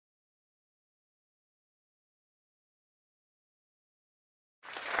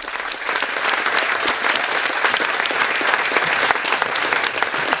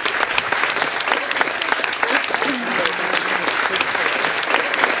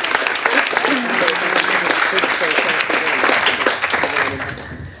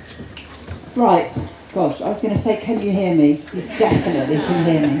Right, gosh, I was going to say, can you hear me? You definitely can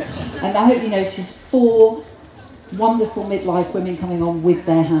hear me. And I hope you noticed 4 wonderful midlife women coming on with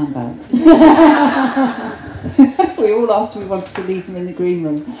their handbags. We all asked if we wanted to leave them in the green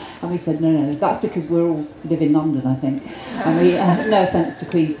room, and we said no. That's because we all live in London, I think. And we, no offence to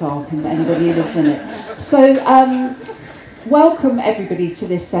Queen's Park and anybody who lives in it. So, welcome everybody to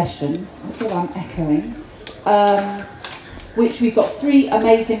this session. I feel I'm echoing. Which we've got 3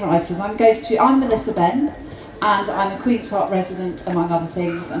 amazing writers. I'm Melissa Ben, and I'm a Queen's Park resident, among other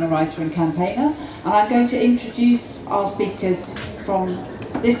things, and a writer and campaigner. And I'm going to introduce our speakers from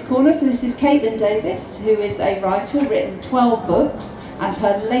this corner. So this is Caitlin Davies, who is a writer, written 12 books, and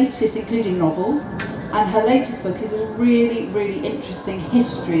her latest, including novels, and her latest book is a really, really interesting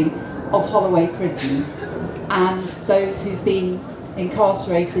history of Holloway Prison and those who've been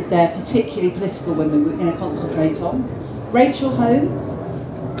incarcerated there, particularly political women we're going to concentrate on. Rachel Holmes,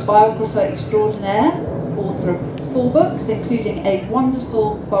 biographer extraordinaire, author of 4 books, including a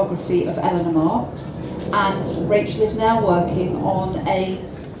wonderful biography of Eleanor Marx, and Rachel is now working on a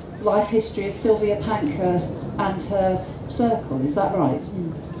life history of Sylvia Pankhurst and her circle, is that right?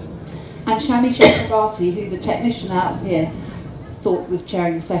 And Shami Chakrabarti, who the technician out here thought was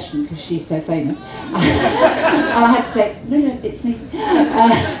chairing the session because she's so famous. And I had to say, no, it's me.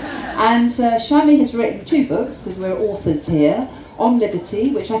 And Shami has written 2 books, because we're authors here, on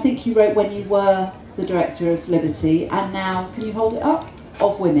Liberty, which I think you wrote when you were the director of Liberty, and now, can you hold it up?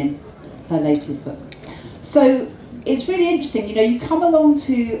 Of Women, her latest book. So it's really interesting, you know, you come along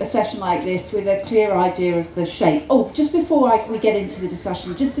to a session like this with a clear idea of the shape. Oh, just before we get into the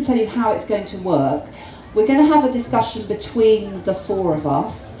discussion, just to tell you how it's going to work, we're going to have a discussion between the 4 of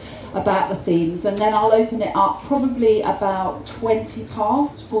us about the themes, and then I'll open it up probably about 20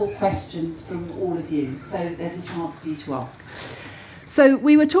 past for questions from all of you, so there's a chance for you to ask. So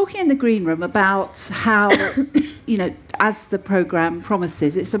we were talking in the green room about how, you know, as the programme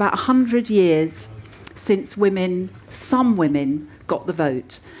promises, it's about 100 years since some women got the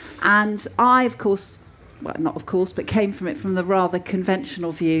vote. And I, of course, well, not of course, but came from it from the rather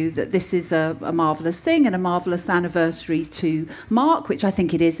conventional view that this is a marvellous thing and a marvellous anniversary to mark, which I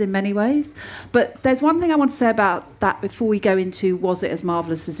think it is in many ways. But there's one thing I want to say about that before we go into was it as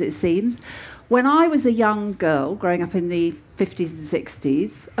marvellous as it seems. When I was a young girl growing up in the 50s and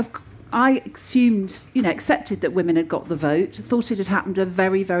 60s, I assumed, you know, accepted that women had got the vote, thought it had happened a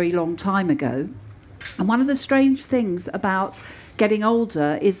very, very long time ago. And one of the strange things about getting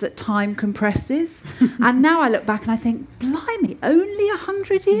older is that time compresses. And now I look back and I think, blimey, only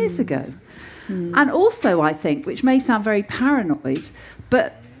 100 years ago. And also I think, which may sound very paranoid,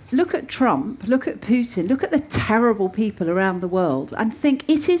 but look at Trump, look at Putin, look at the terrible people around the world and think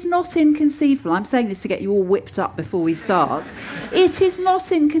it is not inconceivable. I'm saying this to get you all whipped up before we start. It is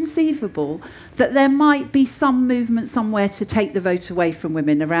not inconceivable that there might be some movement somewhere to take the vote away from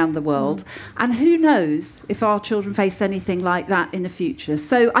women around the world. And who knows if our children face anything like that in the future.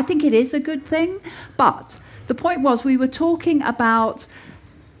 So I think it is a good thing. But the point was we were talking about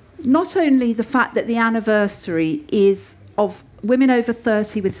not only the fact that the anniversary is of women over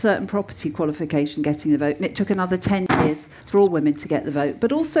 30 with certain property qualification getting the vote, and it took another 10 years for all women to get the vote,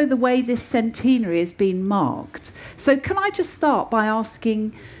 but also the way this centenary has been marked. So can I just start by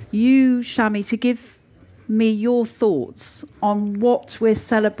asking you, Shami, to give me your thoughts on what we're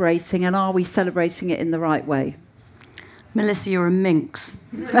celebrating, and are we celebrating it in the right way? Melissa, you're a minx.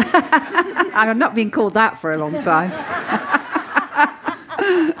 I've not been called that for a long time.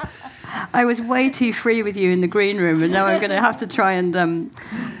 I was way too free with you in the green room, and now I'm going to have to try and...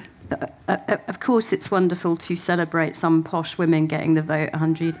 of course, it's wonderful to celebrate some posh women getting the vote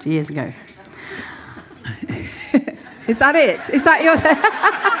 100 years ago. Is that it? Is that your...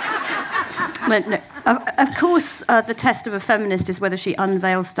 No. Of course, the test of a feminist is whether she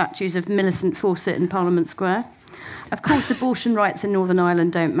unveils statues of Millicent Fawcett in Parliament Square. Of course, abortion rights in Northern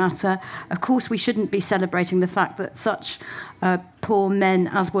Ireland don't matter. Of course, we shouldn't be celebrating the fact that such poor men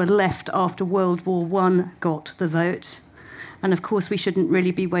as were left after World War I got the vote. And of course, we shouldn't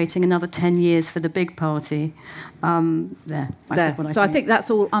really be waiting another 10 years for the big party. I think that's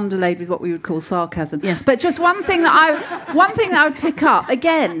all underlaid with what we would call sarcasm. Yes. But just one thing that I would pick up,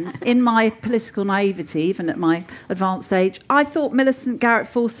 again, in my political naivety, even at my advanced age, I thought Millicent Garrett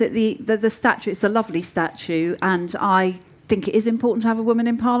Fawcett, the statue, it's a lovely statue, and I think it is important to have a woman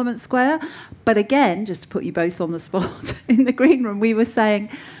in Parliament Square. But again, just to put you both on the spot, in the green room, we were saying,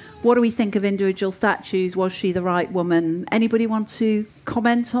 what do we think of individual statues? Was she the right woman? Anybody want to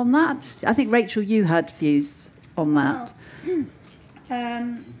comment on that? I think, Rachel, you had views on that.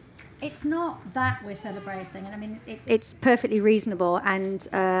 It's not that we're celebrating, and I mean it's perfectly reasonable, and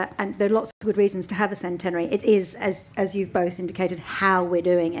there are lots of good reasons to have a centenary. It is, as you've both indicated, how we're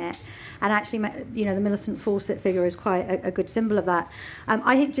doing it, and actually, you know, the Millicent Fawcett figure is quite a good symbol of that.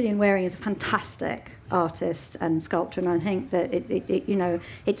 I think Gillian Waring is a fantastic artist and sculptor, and I think that you know,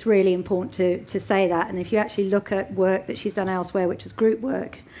 it's really important to say that. And if you actually look at work that she's done elsewhere, which is group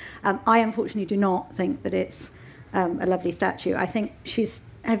work, I unfortunately do not think that it's a lovely statue. I think she's.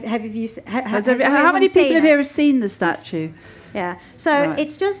 How many people have seen the statue? Yeah, so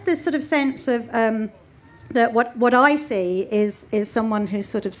it's just this sort of sense of that what I see is someone who's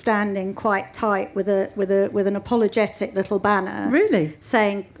sort of standing quite tight with an apologetic little banner. Really?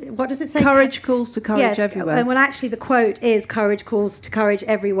 Saying, what does it say? Courage calls to courage everywhere. And well, actually, the quote is "Courage calls to courage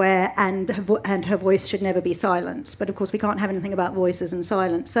everywhere, and her voice should never be silenced." But of course, we can't have anything about voices and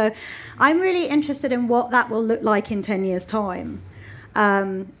silence. So, I'm really interested in what that will look like in 10 years' time.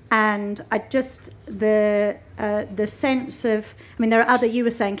 And I just the sense of, I mean, there are other. You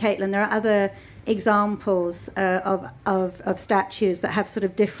were saying, Caitlin, there are other examples of statues that have sort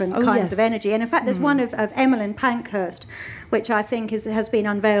of different kinds of energy. And in fact, there's one of Emmeline Pankhurst, which I think has been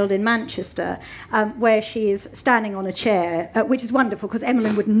unveiled in Manchester, where she is standing on a chair, which is wonderful because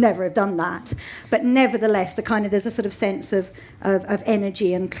Emmeline would never have done that. But nevertheless, there's a sort of sense of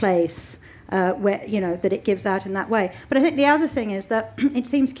energy and place. Where, you know, that it gives out in that way. But I think the other thing is that it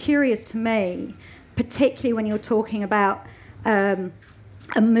seems curious to me, particularly when you're talking about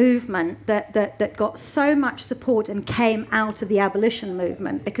a movement that got so much support and came out of the abolition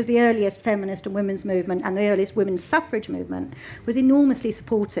movement, because the earliest feminist and women's movement and the earliest women's suffrage movement was enormously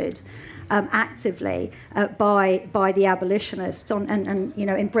supported actively by the abolitionists and you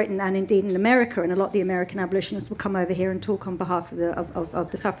know, in Britain and indeed in America, and a lot of the American abolitionists will come over here and talk on behalf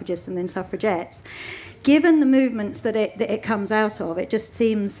of the suffragists and then suffragettes. Given the movements that it comes out of, it just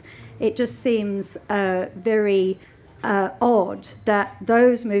seems very odd that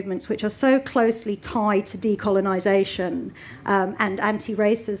those movements, which are so closely tied to decolonisation and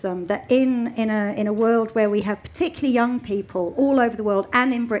anti-racism, that in a world where we have particularly young people all over the world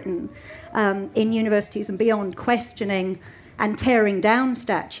and in Britain, in universities and beyond, questioning and tearing down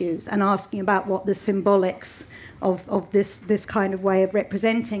statues and asking about what the symbolics of this kind of way of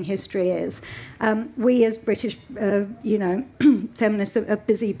representing history is, we as British, you know, feminists are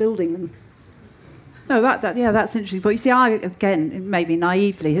busy building them. No, that's interesting. But you see, I, again, maybe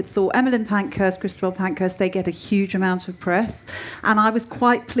naively, had thought Emmeline Pankhurst, Christabel Pankhurst, they get a huge amount of press. And I was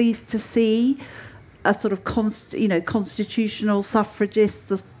quite pleased to see a sort of, constitutional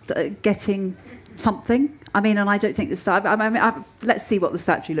suffragists getting something. I mean, and I don't think let's see what the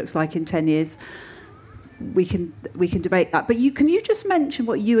statue looks like in 10 years. We can debate that. But can you just mention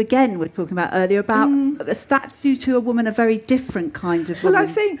what you again were talking about earlier about a statue to a woman, a very different kind of woman? Well, I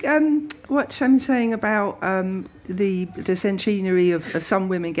think what Shami's saying about the centenary of some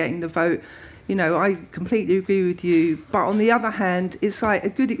women getting the vote, you know, I completely agree with you. But on the other hand, it's like a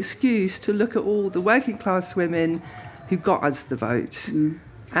good excuse to look at all the working class women who got us the vote.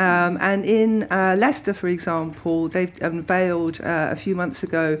 And in Leicester, for example, they've unveiled a few months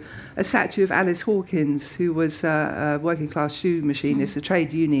ago a statue of Alice Hawkins, who was a working-class shoe machinist, a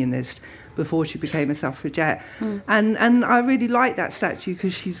trade unionist, before she became a suffragette. And I really like that statue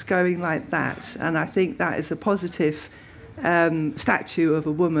because she's going like that. And I think that is a positive statue of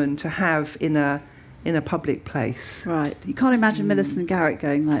a woman to have in a public place. Right. You can't imagine Millicent Garrett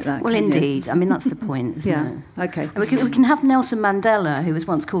going like that. Well, indeed. I mean, that's the point, isn't it? Okay. And we can have Nelson Mandela, who was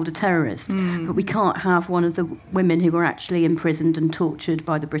once called a terrorist, but we can't have one of the women who were actually imprisoned and tortured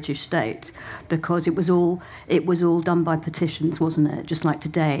by the British state, because it was all done by petitions, wasn't it? Just like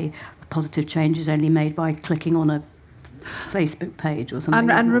today, positive change is only made by clicking on a Facebook page or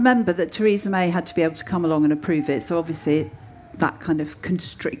something. And remember that Theresa May had to be able to come along and approve it, so obviously that kind of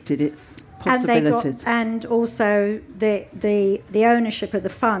constricted its possibilities. And also the ownership of the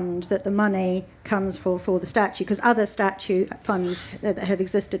fund that the money comes for the statue, because other statue funds that have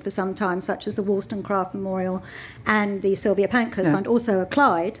existed for some time, such as the Wollstonecraft Memorial and the Sylvia Pankhurst Fund, also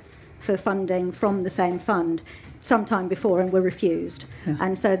applied for funding from the same fund sometime before and were refused.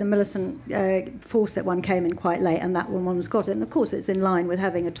 And so the Millicent Fawcett one came in quite late, and that one was got it. And of course it's in line with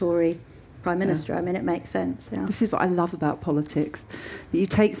having a Tory Prime Minister. I mean, it makes sense. This is what I love about politics, that you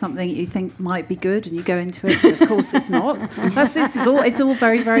take something you think might be good and you go into it, but of course it's not. It's all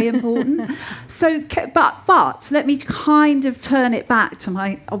very, very important. So, but let me kind of turn it back to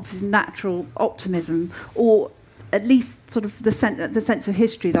my obviously natural optimism, or at least sort of the sense of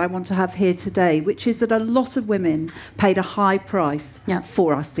history that I want to have here today, which is that a lot of women paid a high price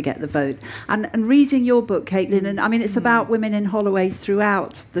for us to get the vote. And reading your book, Caitlin, and I mean, it's about women in Holloway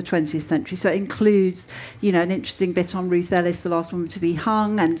throughout the 20th century. So it includes, you know, an interesting bit on Ruth Ellis, the last woman to be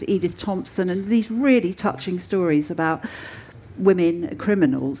hung, and Edith Thompson, and these really touching stories about women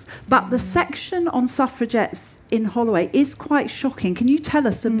criminals. But the section on suffragettes in Holloway is quite shocking. Can you tell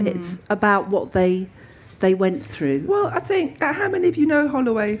us a bit about what they went through? Well, I think, how many of you know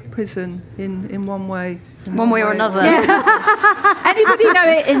Holloway Prison in one way? One way or another. Yeah. Anybody know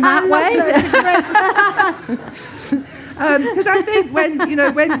it in that way? Because I think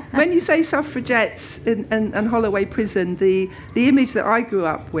when you say suffragettes and Holloway Prison, the image that I grew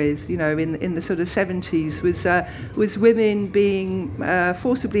up with, you know, in the sort of 70s was women being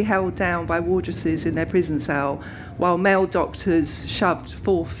forcibly held down by wardresses in their prison cell, while male doctors shoved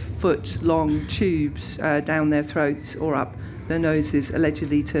 4-foot-long tubes down their throats or up their noses,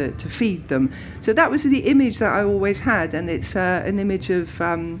 allegedly to feed them. So that was the image that I always had, and it's an image of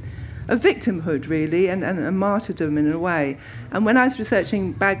victimhood, really, and martyrdom in a way. And when I was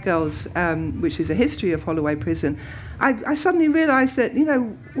researching Bad Girls, which is a history of Holloway Prison, I suddenly realised that, you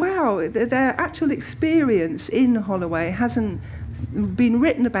know, wow, their actual experience in Holloway hasn't been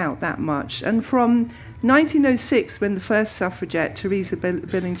written about that much. And from 1906, when the first suffragette, Teresa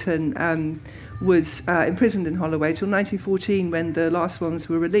Billington, was imprisoned in Holloway, till 1914, when the last ones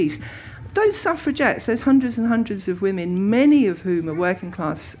were released, those suffragettes, those hundreds and hundreds of women, many of whom are working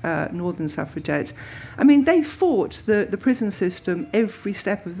class northern suffragettes, I mean, they fought the prison system every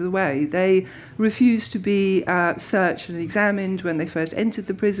step of the way. They refused to be searched and examined when they first entered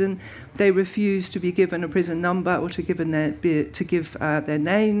the prison. They refused to be given a prison number or to give their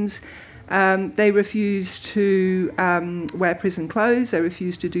names. They refused to wear prison clothes. They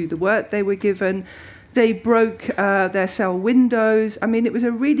refused to do the work they were given. They broke their cell windows. I mean, it was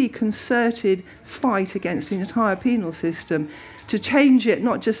a really concerted fight against the entire penal system to change it,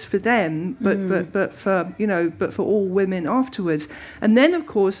 not just for them, but for all women afterwards. And then, of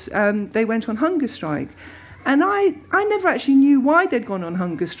course, they went on hunger strike. And I never actually knew why they'd gone on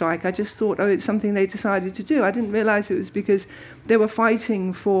hunger strike. I just thought, it's something they decided to do. I didn't realise it was because they were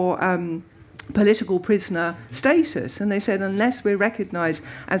fighting for political prisoner status. And they said, unless we're recognised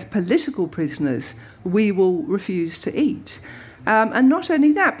as political prisoners, we will refuse to eat. And not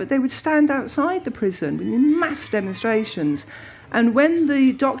only that, but they would stand outside the prison in mass demonstrations. And when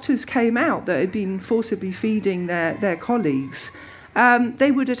the doctors came out that had been forcibly feeding their colleagues,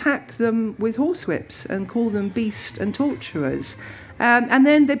 they would attack them with horsewhips and call them beasts and torturers. And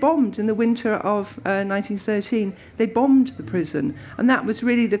then they bombed in the winter of 1913. They bombed the prison. And that was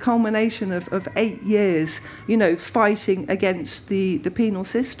really the culmination of 8 years, you know, fighting against the penal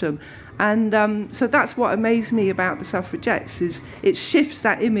system. And so that's what amazed me about the suffragettes, is it shifts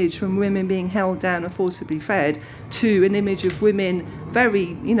that image from women being held down and forcibly fed to an image of women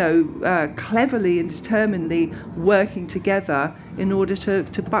very, cleverly and determinedly working together in order to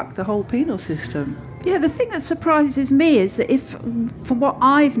buck the whole penal system. Yeah, the thing that surprises me is that from what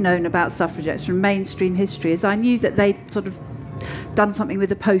I've known about suffragettes from mainstream history, is I knew that they'd sort of done something with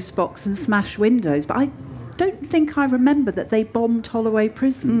the post box and smashed windows, but I don't think I remember that they bombed Holloway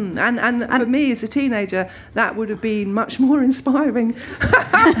Prison. And for me as a teenager, that would have been much more inspiring.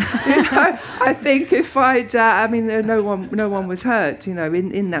 I think if I'd, no one was hurt,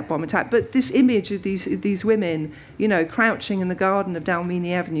 in that bomb attack. But this image of these women, crouching in the garden of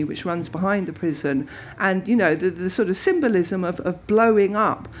Dalmeny Avenue, which runs behind the prison, and the sort of symbolism of blowing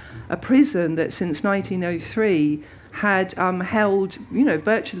up a prison that since 1903 had held,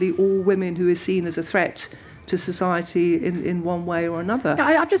 virtually all women who are seen as a threat to society in one way or another.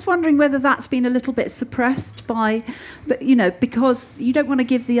 I'm just wondering whether that's been a little bit suppressed because you don't want to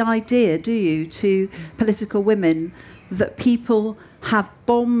give the idea, do you, to political women that people have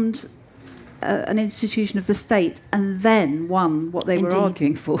bombed an institution of the state and then won what they were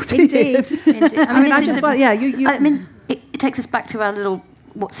arguing for. Indeed. It takes us back to our little,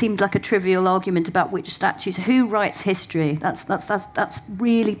 what seemed like a trivial argument about which statues. Who writes history? That's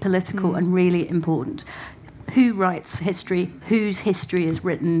really political and really important. Who writes history? Whose history is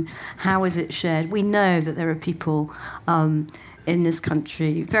written? How is it shared? We know that there are people in this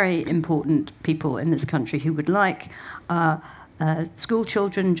country, very important people in this country, who would like school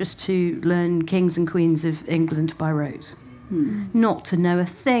children just to learn kings and queens of England by rote. Not to know a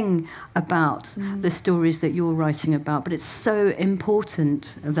thing about the stories that you're writing about, but it's so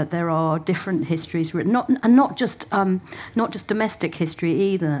important that there are different histories written, not just domestic history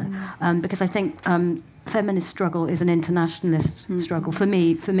either, because I think feminist struggle is an internationalist struggle, for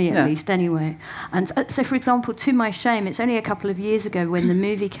me at least anyway. And so, for example, to my shame, it's only a couple of years ago when the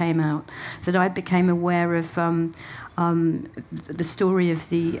movie came out that I became aware of the story of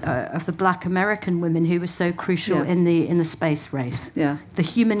the Black American women who were so crucial in the space race. Yeah. The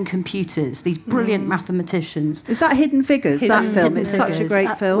human computers, these brilliant mathematicians. Is that Hidden Figures? That film? It's such a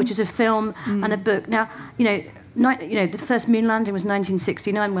great film. Which is a film and a book. Now, the first moon landing was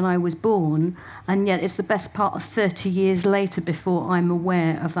 1969 when I was born, and yet it's the best part of 30 years later before I'm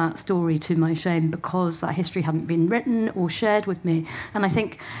aware of that story, to my shame, because that history hadn't been written or shared with me. And I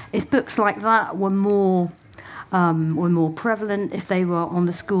think if books like that were more prevalent, if they were on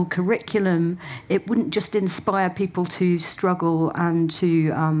the school curriculum, it wouldn't just inspire people to struggle and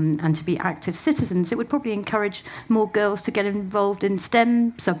to be active citizens. It would probably encourage more girls to get involved in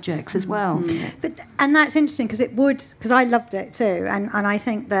STEM subjects as well. And that's interesting because I loved it too, and I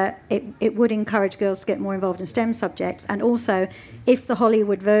think that it would encourage girls to get more involved in STEM subjects. And also, if the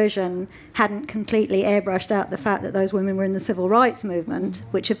Hollywood version hadn't completely airbrushed out the fact that those women were in the civil rights movement,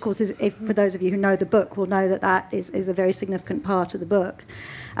 which of course is, if for those of you who know the book will know that is a very significant part of the book,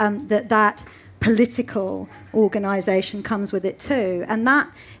 that political organisation comes with it too. And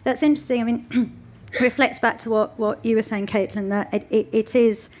that's interesting. I mean, reflects back to what you were saying, Caitlin, that it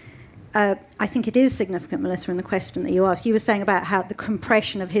is, I think it is significant, Melissa, in the question that you asked. You were saying about how the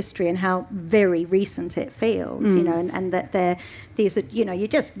compression of history and how very recent it feels, and that these are, you're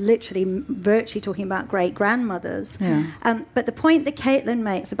just literally virtually talking about great-grandmothers. Yeah. But the point that Caitlin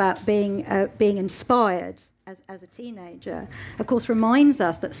makes about being inspired as a teenager, of course, reminds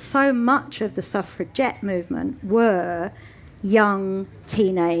us that so much of the suffragette movement were young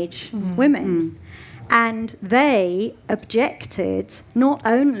teenage women. And they objected not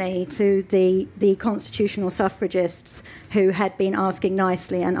only to the constitutional suffragists who had been asking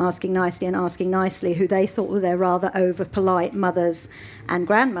nicely and asking nicely and asking nicely, who they thought were their rather over-polite mothers and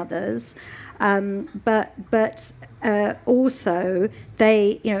grandmothers, but also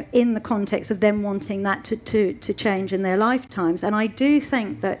they, in the context of them wanting that to change in their lifetimes. And I do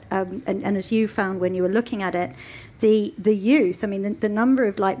think that, and as you found when you were looking at it, the youth, I mean, the number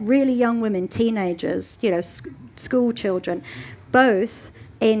of really young women, teenagers, school children, both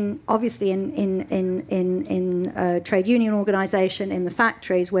obviously in trade union organisation, in the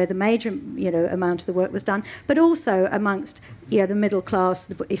factories where the major amount of the work was done, but also amongst the middle class,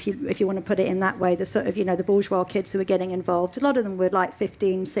 if you want to put it in that way, the sort of the bourgeois kids who were getting involved. A lot of them were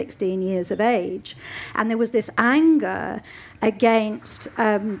 15, 16 years of age, and there was this anger against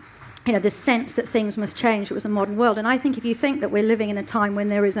the sense that things must change. It was a modern world. And I think if you think that we're living in a time when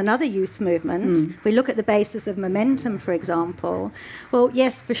there is another youth movement, we look at the basis of momentum, for example, well,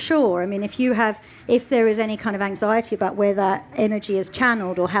 yes, for sure. I mean, if there is any kind of anxiety about where that energy is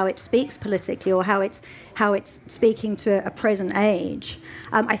channeled or how it speaks politically or how it's speaking to a present age,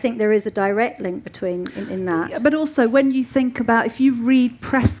 I think there is a direct link between in that. Yeah, but also when you think about, if you read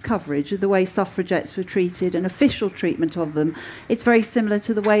press coverage of the way suffragettes were treated and official treatment of them, it's very similar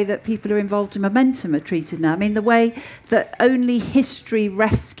to the way that people who are involved in momentum are treated now. I mean, the way that only history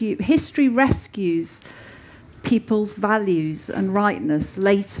rescues people's values and rightness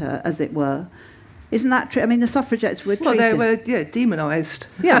later, as it were. Isn't that true? I mean, the suffragettes were treated... Well, they were, demonised.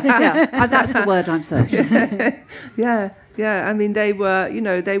 Yeah. That's the word I'm searching. Yeah. I mean, they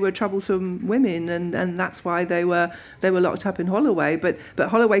were troublesome women, and that's why they were locked up in Holloway. But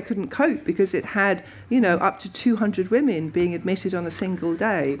Holloway couldn't cope because it had, up to 200 women being admitted on a single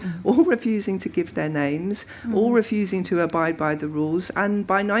day, all refusing to give their names, all refusing to abide by the rules. And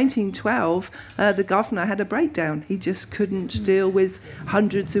by 1912, the governor had a breakdown. He just couldn't deal with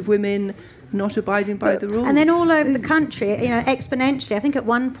hundreds of women not abiding by the rules. And then all over the country, exponentially. I think at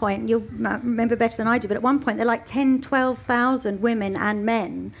one point, you'll remember better than I do, but at one point there are 10,000, 12,000 women and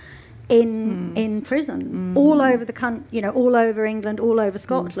men in prison, all over the country, all over England, all over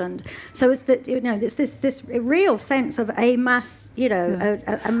Scotland. So it's that there's this real sense of a mass,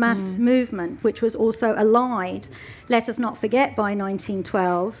 a mass movement, which was also allied. Let us not forget, by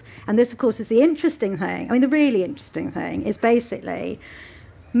 1912, and this of course is the interesting thing. I mean, the really interesting thing is basically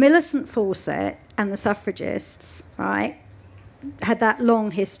Millicent Fawcett and the suffragists, right, had that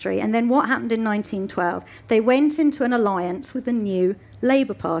long history. And then what happened in 1912? They went into an alliance with the new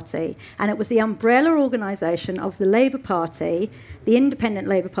Labour Party. And it was the umbrella organisation of the Labour Party, the Independent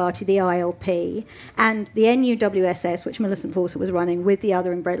Labour Party, the ILP, and the NUWSS, which Millicent Fawcett was running, with the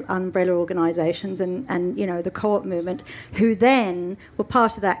other umbrella organisations and the co-op movement, who then were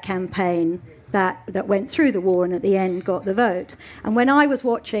part of that campaign that went through the war and at the end got the vote. And when I was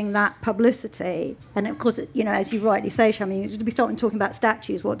watching that publicity, and of course, you know, as you rightly say, Shami, we start talking about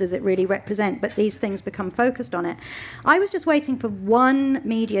statues, what does it really represent? But these things become focused on it. I was just waiting for one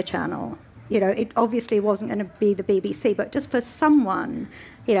media channel. You know, it obviously wasn't going to be the BBC, but just for someone,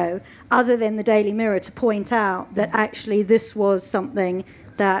 you know, other than the Daily Mirror, to point out that actually this was something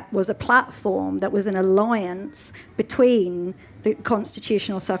that was a platform, that was an alliance between the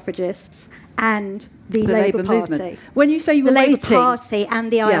constitutional suffragists and the Labour Party. Movement. When you say you were the waiting... The Labour Party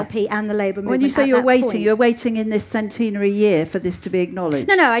and the ILP and the Labour movement. When you say you're waiting in this centenary year for this to be acknowledged?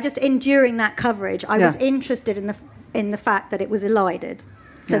 No, during that coverage, I was interested in the fact that it was elided.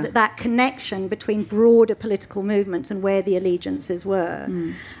 So that connection between broader political movements and where the allegiances were,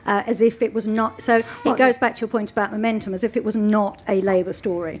 as if it was not... So it goes back to your point about momentum, as if it was not a Labour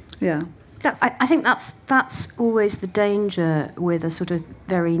story. Yeah. I think that's always the danger with a sort of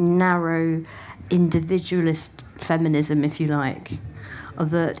very narrow individualist feminism, if you like,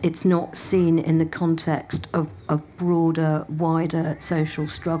 that it's not seen in the context of broader, wider social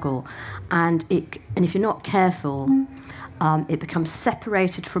struggle. And if you're not careful... it becomes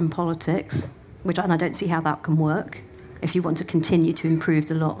separated from politics, and I don't see how that can work if you want to continue to improve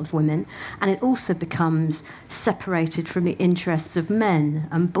the lot of women. And it also becomes separated from the interests of men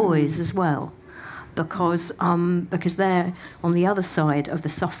and boys as well, because they're on the other side of the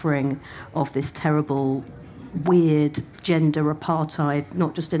suffering of this terrible, weird gender apartheid,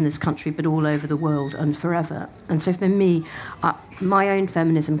 not just in this country but all over the world and forever. And so for me, my own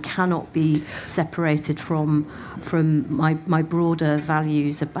feminism cannot be separated from my broader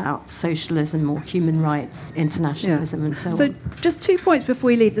values about socialism or human rights, internationalism and so on. So just 2 points before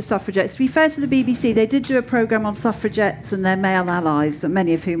we leave the suffragettes. To be fair to the BBC, they did do a programme on suffragettes and their male allies,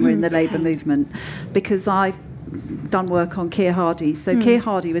 many of whom were in the Labour movement, because I've done work on Keir Hardie. So Keir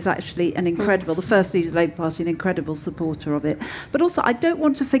Hardie was actually the first leader of the Labour Party, an incredible supporter of it. But also, I don't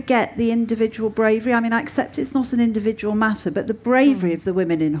want to forget the individual bravery. I mean, I accept it's not an individual matter, but the bravery of the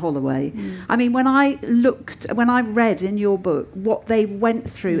women in Holloway. I mean, when I read in your book what they went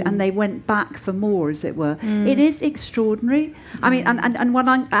through and they went back for more, as it were, it is extraordinary. I mean, and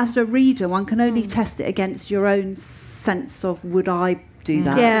when as a reader, one can only test it against your own sense of, would I do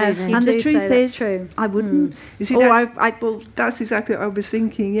that? Yeah, and the truth is, true. I wouldn't. You see, that's exactly what I was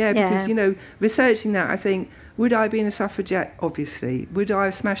thinking. Because you know, researching that, I think, would I be in a suffragette? Obviously. Would I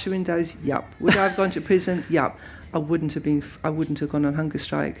have smashed the windows? Yup. Would I have gone to prison? Yup. I wouldn't have gone on hunger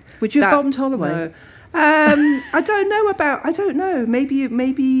strike. Would you have bombed Holloway? No. I don't know.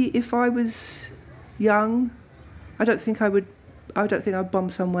 Maybe if I was young, I don't think I'd bomb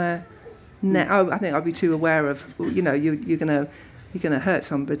somewhere. I think I'd be too aware of, you know, you're going to hurt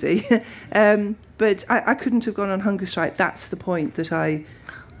somebody. But I couldn't have gone on hunger strike. That's the point, that I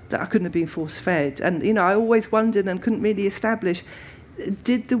couldn't have been force-fed. And, you know, I always wondered and couldn't really establish,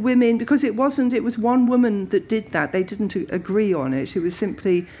 did the women, because it was one woman that did that. They didn't agree on it. It was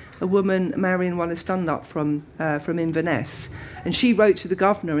simply a woman, Marion Wallace Dunlop from Inverness. And she wrote to the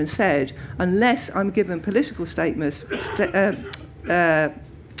governor and said, unless I'm given political statements, a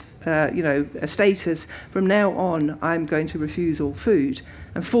status, from now on I'm going to refuse all food.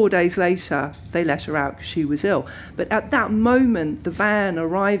 And 4 days later they let her out because she was ill. But at that moment, the van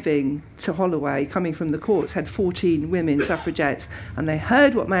arriving to Holloway, coming from the courts, had 14 women suffragettes, and they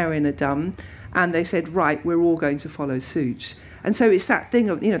heard what Marion had done, and they said, right, we're all going to follow suit. And so it's that thing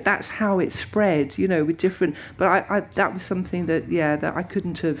of, you know, that's how it spread, you know, with different. But I that was something that I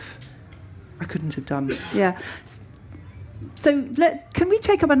couldn't have done. Yeah. So can we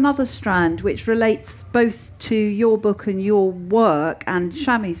take up another strand which relates both to your book and your work and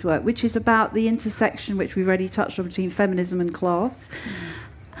Shami's work, which is about the intersection, which we've already touched on, between feminism and class.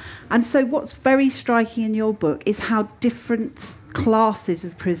 And so what's very striking in your book is how different classes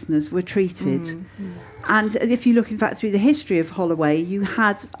of prisoners were treated. And if you look, in fact, through the history of Holloway, you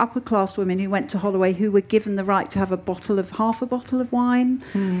had upper-class women who went to Holloway who were given the right to have half a bottle of wine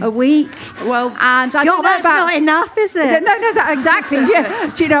a week. Well, and I don't know that's not enough, is it? No, exactly.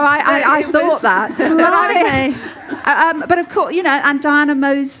 Yeah. Do you know, I thought that. But of course, you know, and Diana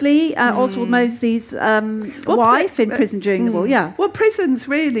Mosley, Oswald Mosley's wife in prison during the war. Yeah. Well, prisons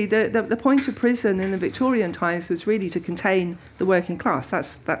really, the point of prison in the Victorian times was really to contain the working class.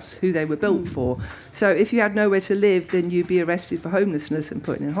 That's who they were built for. So if you had nowhere to live, then you'd be arrested for homelessness and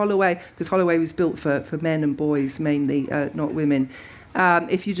put in Holloway, because Holloway was built for men and boys mainly, not women.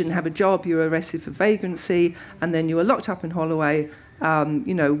 If you didn't have a job, you were arrested for vagrancy, and then you were locked up in Holloway,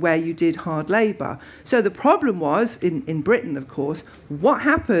 you know, where you did hard labour. So the problem was, in Britain, of course, what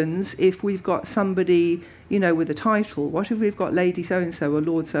happens if we've got somebody, with a title? What if we've got Lady so-and-so or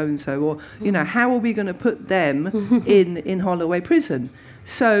Lord so-and-so? Or, how are we going to put them in Holloway Prison?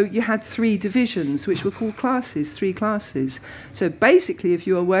 So you had 3 divisions, which were called classes, 3 classes. So basically, if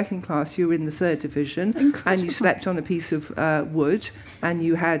you were working class, you were in the 3rd division. Incredible. And you slept on a piece of wood, and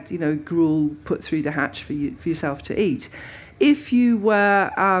you had, gruel put through the hatch for yourself to eat. If you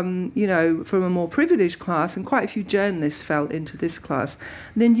were, from a more privileged class, and quite a few journalists fell into this class,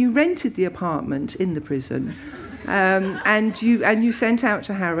 then you rented the apartment in the prison. And you sent out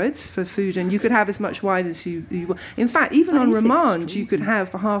to Harrods for food, and you could have as much wine as you want. In fact, even on remand, you could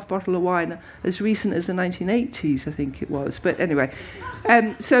have a half bottle of wine as recent as the 1980s, I think it was. But anyway,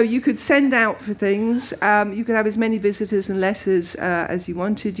 so you could send out for things. You could have as many visitors and letters as you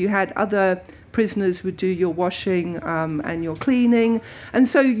wanted. You had other prisoners would do your washing and your cleaning, and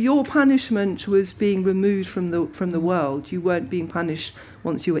so your punishment was being removed from the world. You weren't being punished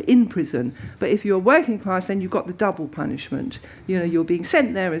once you were in prison, but if you were working class, then you got the double punishment. You're being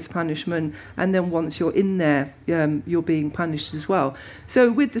sent there as punishment, and then once you're in there, you're being punished as well. So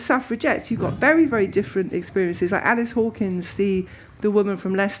with the suffragettes, you got very, very different experiences. Like Alice Hawkins, the woman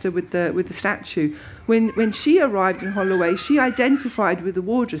from Leicester with the statue, when she arrived in Holloway, she identified with the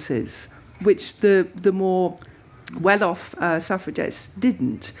wardresses, which the more well-off suffragettes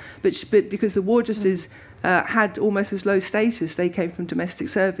didn't. But because the wardresses had almost as low status, they came from domestic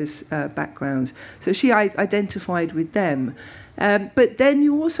service backgrounds. So she identified with them. But then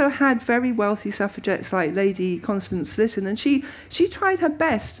you also had very wealthy suffragettes like Lady Constance Lytton, and she tried her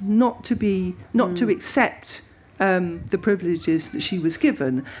best not to accept the privileges that she was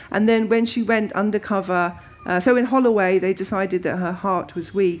given. And then when she went undercover, so in Holloway, they decided that her heart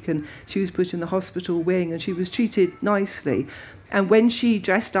was weak, and she was put in the hospital wing, and she was treated nicely. And when she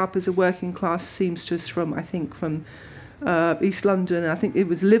dressed up as a working class seamstress from East London, I think it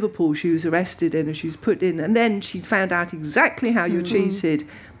was Liverpool, she was arrested in, and she was put in, and then she found out exactly how you're treated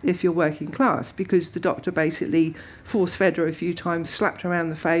if you're working class, because the doctor basically force-fed her a few times, slapped her around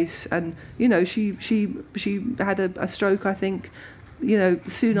the face, and she had a stroke, I think,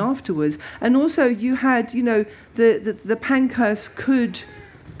 soon afterwards. And also you had, the Pankhursts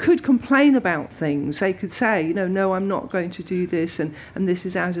could complain about things. They could say, no, I'm not going to do this, and this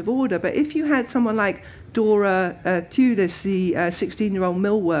is out of order. But if you had someone like Dora Tudis, the 16-year-old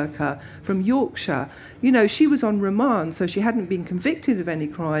mill worker from Yorkshire, she was on remand, so she hadn't been convicted of any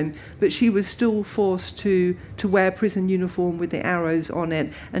crime, but she was still forced to wear prison uniform with the arrows on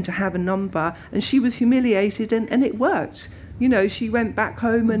it and to have a number, and she was humiliated, and it worked. She went back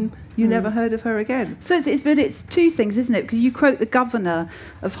home, and you never heard of her again. So it's 2 things, isn't it? Because you quote the governor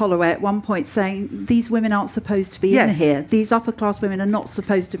of Holloway at one point saying, these women aren't supposed to be in here. These upper-class women are not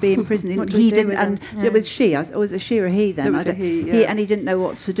supposed to be in prison. He didn't, and it was she. Or was it she or he then? It was a he, and he didn't know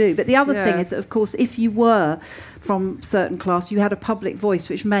what to do. But the other thing is that, of course, if you were from certain class, you had a public voice,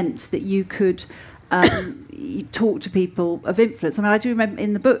 which meant that you could talk to people of influence. I do remember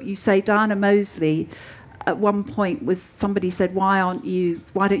in the book you say Diana Moseley at one point somebody said, why don't you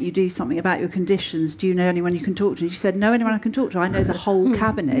do something about your conditions? Do you know anyone you can talk to? And she said, no, anyone I can talk to. I know the whole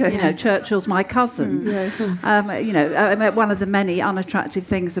cabinet. Yes. Churchill's my cousin. Yes. One of the many unattractive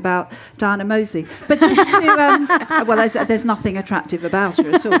things about Diana Moseley. But just to, there's nothing attractive about her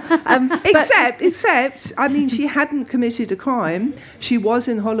at all. Except, she hadn't committed a crime. She was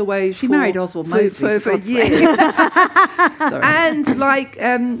in Holloway. She married Oswald Mosley for years. And like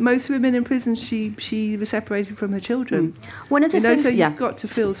most women in prison, she was separated from her children. One of the things, so you've got to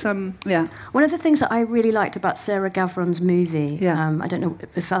feel some. Yeah. One of the things that I really liked about Sarah Gavron's movie, I don't know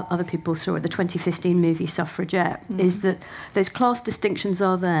if other people saw it, the 2015 movie Suffragette, is that those class distinctions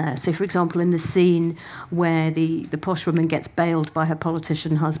are there. So, for example, in the scene where the posh woman gets bailed by her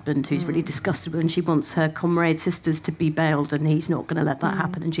politician husband, who's really disgusted with her, and she wants her comrade sisters to be bailed, and he's not going to let that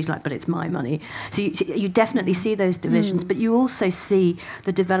happen, and she's like, but it's my money. So you definitely see those divisions, but you also see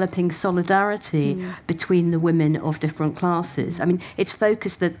the developing solidarity between the women of different classes. It's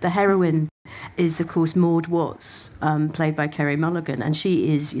focused that the heroine is, of course, Maud Watts, played by Kerry Mulligan, and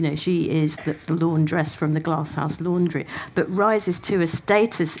she is the laundress from the Glasshouse Laundry, but rises to a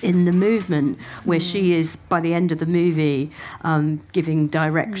status in the movement where she is, by the end of the movie, giving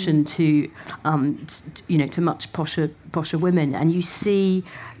direction to much posher women, and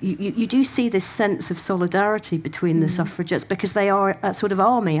you do see this sense of solidarity between the suffragettes, because they are a sort of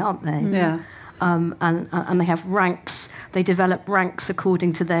army, aren't they? Yeah. And they have ranks. They develop ranks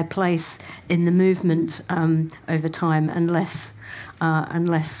according to their place in the movement over time, and less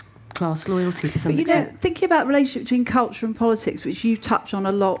class loyalty to some But, extent. thinking about the relationship between culture and politics, which you touch on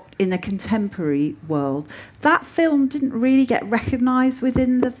a lot in the contemporary world, that film didn't really get recognised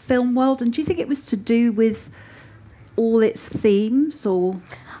within the film world. And do you think it was to do with all its themes, or?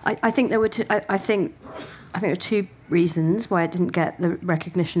 I think there were I think there were two reasons why it didn't get the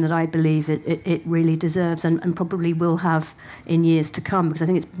recognition that I believe it really deserves, and probably will have in years to come, because I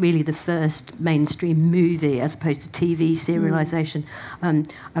think it's really the first mainstream movie, as opposed to TV serialisation,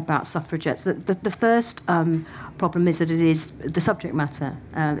 about suffragettes. The first problem is that it is the subject matter.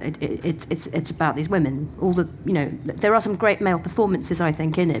 It's about these women. All the there are some great male performances, I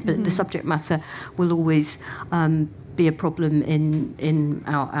think, in it, but the subject matter will always be a problem in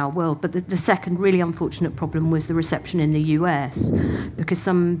our world. But the second really unfortunate problem was the reception in the US, because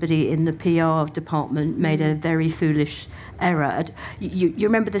somebody in the PR department made a very foolish error. You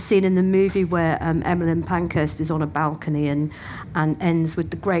remember the scene in the movie where Emmeline Pankhurst is on a balcony and ends with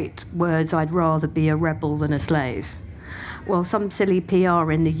the great words, "I'd rather be a rebel than a slave." Well, some silly PR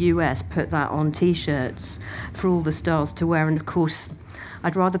in the US put that on T-shirts for all the stars to wear, and of course,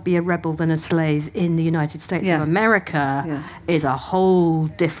 "I'd rather be a rebel than a slave" in the United States of America is a whole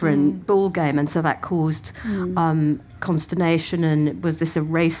different ball game, and so that caused consternation. And was this a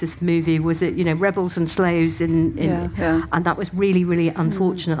racist movie? Was it, rebels and slaves and that was really, really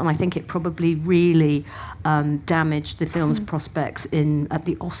unfortunate. And I think it probably really damaged the film's prospects at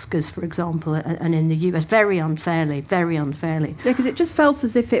the Oscars, for example, and in the US very unfairly. Yeah, because it just felt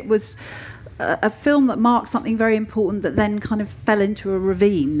as if it was a film that marked something very important that then kind of fell into a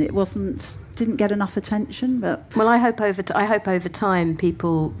ravine. It didn't get enough attention. But I hope over time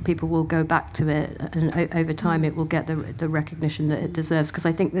people will go back to it, and over time it will get the recognition that it deserves. Because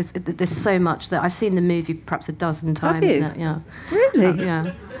I think there's so much that I've seen the movie perhaps a dozen times. Have you? Now. Yeah. Really?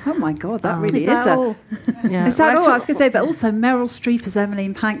 Yeah. Oh my God, that really is that all? Yeah. Is that all? I was going to say, but also Meryl Streep as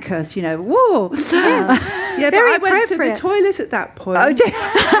Emmeline Pankhurst. Whoa. Yeah, but I went to the toilet at that point.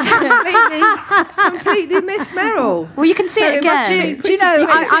 Completely missed Meryl. Well, you can see it again. Do you know,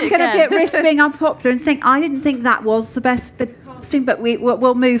 I'm going to be at risk being unpopular and think I didn't think that was the best casting, but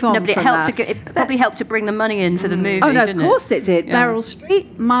we'll move on. No, but it probably helped to bring the money in for the movie. Oh no, of course it did. Yeah. Meryl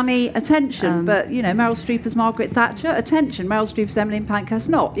Streep, money, attention. But Meryl Streep as Margaret Thatcher, attention. Meryl Streep as Emmeline Pankhurst,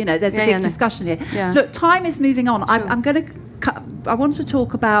 not. There's a big discussion here. Yeah. Look, time is moving on. Sure. I want to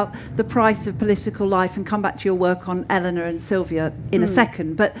talk about the price of political life and come back to your work on Eleanor and Sylvia in a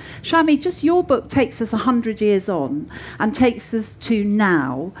second. But Shami, just your book takes us 100 years on and takes us to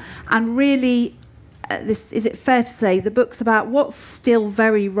now, and really, is it fair to say the book's about what's still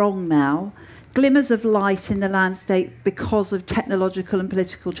very wrong now, glimmers of light in the landscape because of technological and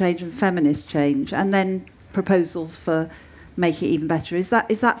political change and feminist change, and then proposals for make it even better. Is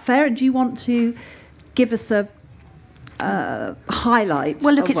that fair? And do you want to give us a highlight?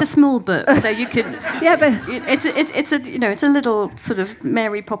 Well, look, it's a small book, so you can. Yeah, but it's a little sort of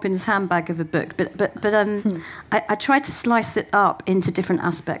Mary Poppins handbag of a book, but I tried to slice it up into different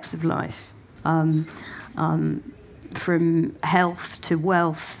aspects of life. From health to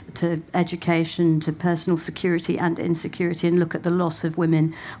wealth to education to personal security and insecurity, and look at the loss of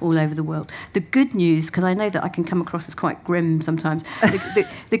women all over the world. The good news, because I know that I can come across as quite grim sometimes,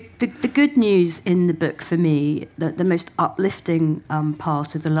 the good news in the book for me, the most uplifting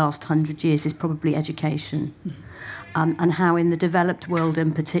part of the last 100 years is probably education. And how in the developed world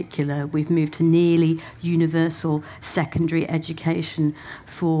in particular we've moved to nearly universal secondary education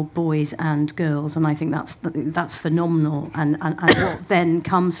for boys and girls, and I think that's phenomenal, and what then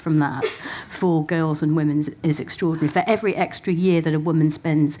comes from that for girls and women is extraordinary. For every extra year that a woman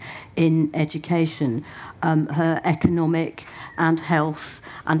spends in education, her economic and health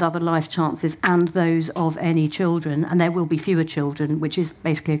and other life chances and those of any children, and there will be fewer children, which is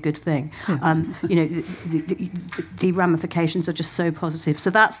basically a good thing. The ramifications are just so positive.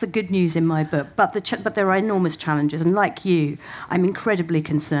 So that's the good news in my book. But there are enormous challenges, and like you, I'm incredibly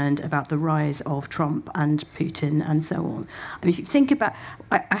concerned about the rise of Trump and Putin and so on. I mean, if you think about,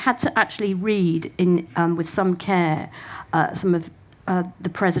 I had to actually read with some care some of the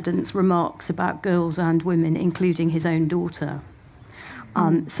president's remarks about girls and women, including his own daughter.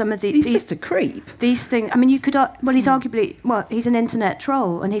 Some of he's just a creep. These things. I mean, you could. He's arguably. Well, he's an internet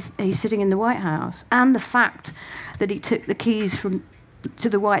troll, and he's sitting in the White House. And the fact that he took the keys to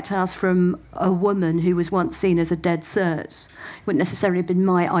the White House from a woman who was once seen as a dead cert wouldn't necessarily have been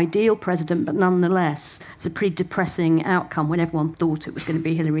my ideal president, but nonetheless, it's a pretty depressing outcome when everyone thought it was going to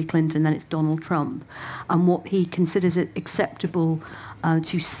be Hillary Clinton, then it's Donald Trump, and what he considers it acceptable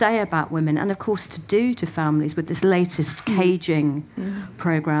to say about women, and of course to do to families with this latest caging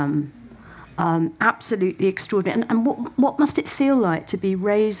program absolutely extraordinary. And what must it feel like to be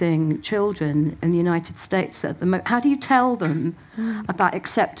raising children in the United States at the moment? How do you tell them about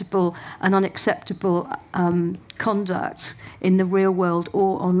acceptable and unacceptable conduct in the real world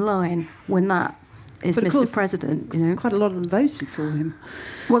or online when that is but of Mr. course, President? You know, quite a lot of them voted for him.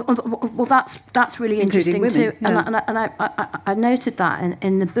 Well, that's really Including interesting women, too. yeah. And I noted that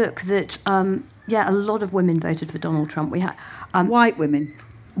in the book that a lot of women voted for Donald Trump. We had White women.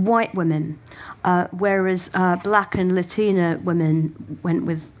 White women, whereas black and Latina women went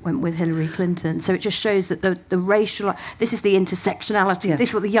with Hillary Clinton. So it just shows that the racial, this is the intersectionality. Yeah. This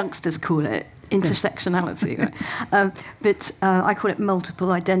is what the youngsters call it, intersectionality. Right? But I call it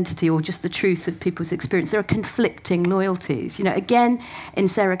multiple identity, or just the truth of people's experience. There are conflicting loyalties. You know, again, in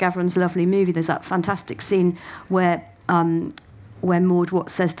Sarah Gavron's lovely movie, there's that fantastic scene where Maud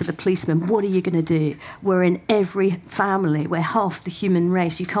Watts says to the policeman, "What are you going to do? We're in every family. We're half the human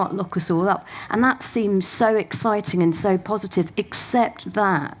race. You can't lock us all up." And that seems so exciting and so positive, except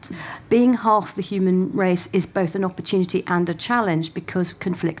that being half the human race is both an opportunity and a challenge because of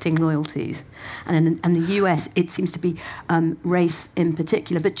conflicting loyalties. And in the US, it seems to be race in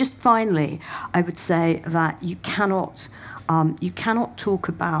particular. But just finally, I would say that you cannot talk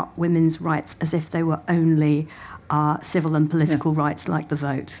about women's rights as if they were only civil and political rights like the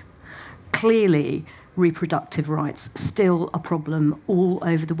vote. Clearly, reproductive rights still a problem all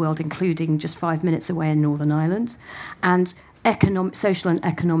over the world, including just 5 minutes away in Northern Ireland, and social and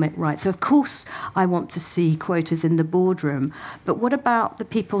economic rights. So, of course, I want to see quotas in the boardroom, but what about the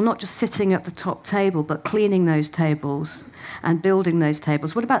people not just sitting at the top table, but cleaning those tables and building those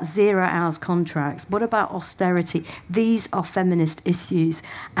tables? What about 0 hours contracts? What about austerity? These are feminist issues,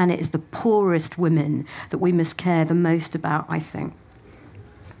 and it is the poorest women that we must care the most about, I think.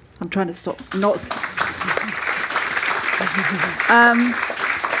 I'm trying to stop.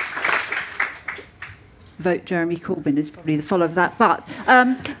 Vote Jeremy Corbyn is probably the follow of that. But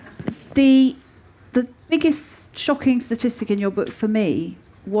the biggest shocking statistic in your book for me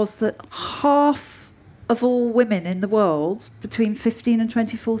was that half of all women in the world between 15 and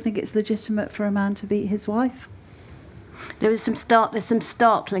 24 think it's legitimate for a man to beat his wife. There's some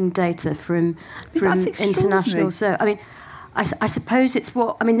startling data from international. So I mean, I suppose it's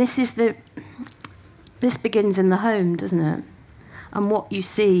what I mean. This begins in the home, doesn't it? And what you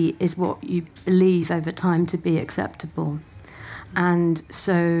see is what you believe over time to be acceptable. And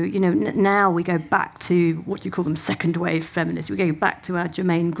so, you know, now we go back to, what do you call them, second wave feminists. We go back to our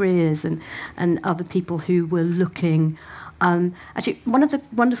Germaine Greers and other people who were looking. Actually, one of the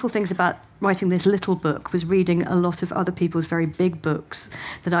wonderful things about writing this little book was reading a lot of other people's very big books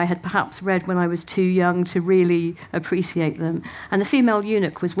that I had perhaps read when I was too young to really appreciate them. And The Female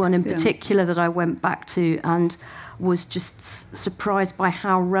Eunuch was one in particular that I went back to and was just surprised by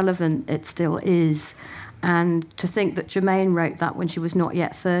how relevant it still is. And to think that Germaine wrote that when she was not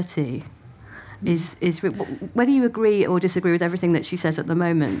yet 30 is whether you agree or disagree with everything that she says at the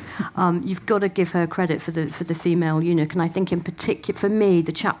moment, you've got to give her credit for the Female Eunuch. And I think in particular, for me,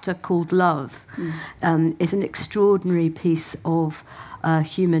 the chapter called Love is an extraordinary piece of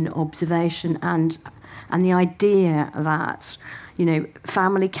human observation and the idea that, you know,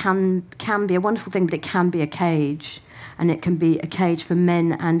 family can be a wonderful thing, but it can be a cage. And it can be a cage for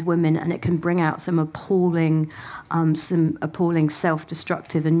men and women, and it can bring out some appalling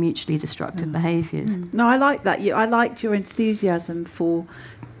self-destructive and mutually destructive behaviours. No, I like that. I liked your enthusiasm for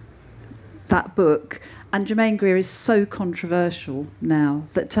that book. And Germaine Greer is so controversial now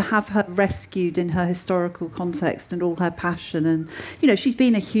that to have her rescued in her historical context and all her passion, and you know, she's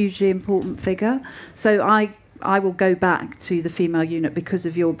been a hugely important figure. So I will go back to The Female Eunuch because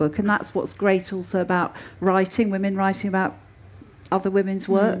of your book, and that's what's great also about women writing about other women's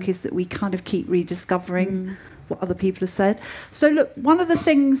work, is that we kind of keep rediscovering what other people have said. So look, one of the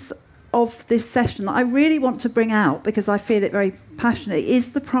things of this session that I really want to bring out, because I feel it very passionately,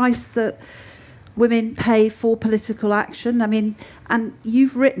 is the price that women pay for political action. I mean, and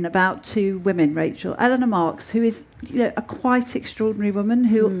you've written about 2 women, Rachel. Eleanor Marx, who is, you know, a quite extraordinary woman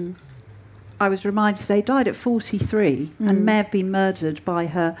who... I was reminded today, died at 43 and may have been murdered by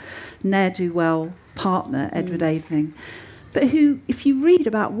her ne'er-do-well partner, Edward Aveling. But who, if you read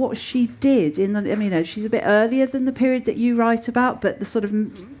about what she did I mean, you know, she's a bit earlier than the period that you write about, but the sort of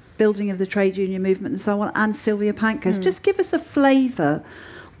building of the trade union movement and so on, and Sylvia Pankhurst, just give us a flavour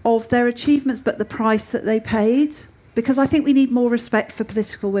of their achievements, but the price that they paid. Because I think we need more respect for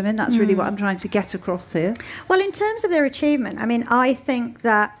political women. That's really what I'm trying to get across here. Well, in terms of their achievement, I mean, I think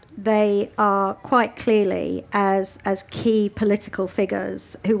that they are quite clearly as key political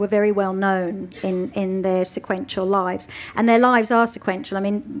figures who were very well known in their sequential lives. And their lives are sequential. I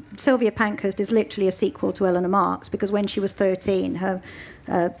mean, Sylvia Pankhurst is literally a sequel to Eleanor Marx, because when she was 13, her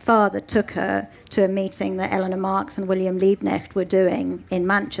father took her to a meeting that Eleanor Marx and William Liebknecht were doing in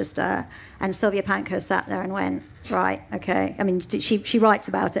Manchester, and Sylvia Pankhurst sat there and went, right, okay. I mean, she writes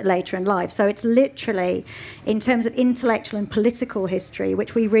about it later in life. So it's literally, in terms of intellectual and political history,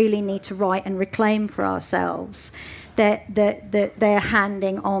 which we really need to write and reclaim for ourselves, that they're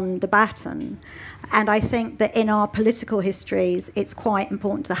handing on the baton. And I think that in our political histories, it's quite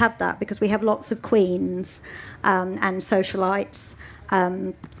important to have that, because we have lots of queens and socialites,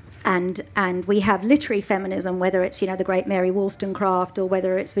 and we have literary feminism, whether it's, the great Mary Wollstonecraft or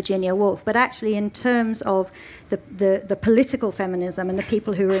whether it's Virginia Woolf. But actually, in terms of the political feminism and the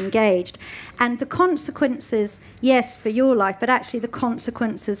people who are engaged, and the consequences, yes, for your life, but actually the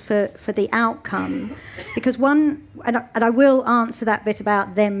consequences for the outcome. Because and I will answer that bit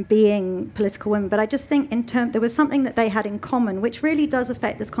about them being political women, but I just think there was something that they had in common, which really does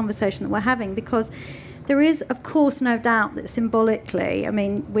affect this conversation that we're having, because there is, of course, no doubt that symbolically, I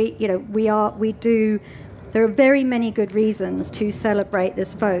mean, there are very many good reasons to celebrate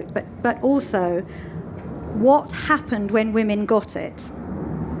this vote, but also what happened when women got it,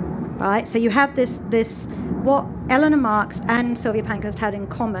 right? So you have this what Eleanor Marx and Sylvia Pankhurst had in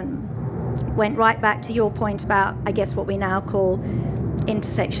common went right back to your point about, I guess, what we now call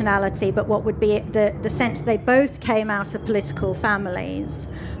intersectionality, but what would be the sense they both came out of political families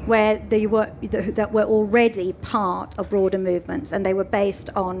where that were already part of broader movements, and they were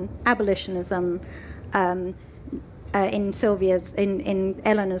based on abolitionism, in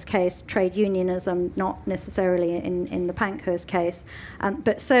Eleanor's case, trade unionism, not necessarily in the Pankhurst case,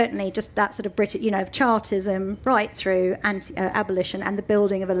 but certainly just that sort of British, Chartism right through abolition and the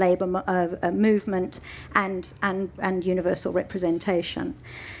building of a labour movement and universal representation.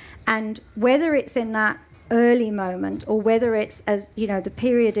 And whether it's in that early moment or whether it's, as the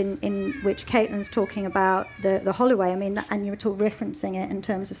period in which Caitlin's talking about the Holloway, I mean, and you were referencing it in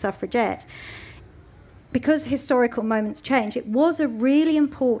terms of suffragette, because historical moments change, it was a really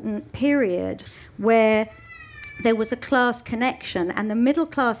important period where there was a class connection, and the middle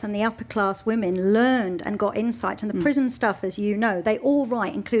class and the upper class women learned and got insight. And the prison stuff, as you know, they all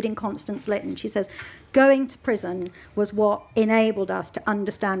write, including Constance Lytton. She says, going to prison was what enabled us to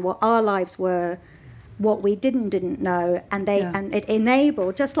understand what our lives were, what we didn't know, and it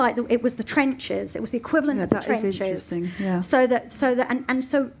enabled, just like it was the trenches, it was the equivalent of the trenches. Is interesting. Yeah.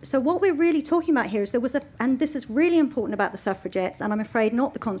 So what we're really talking about here is and this is really important about the suffragettes, and I'm afraid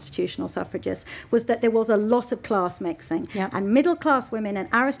not the constitutional suffragists, was that there was a lot of class mixing, and middle class women and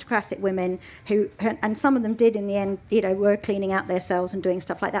aristocratic women and some of them did in the end, were cleaning out their cells and doing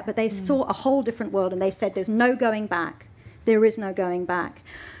stuff like that, but they saw a whole different world, and they said, there's no going back. There is no going back.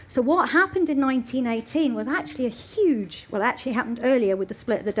 So what happened in 1918 was actually actually happened earlier with the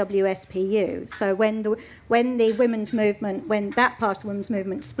split of the WSPU. So when the women's movement, when that part of the women's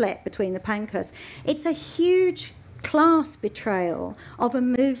movement split between the Pankhursts, it's a huge class betrayal of a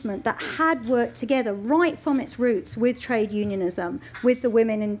movement that had worked together right from its roots with trade unionism, with the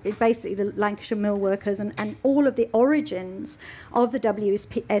women and basically the Lancashire mill workers and all of the origins of the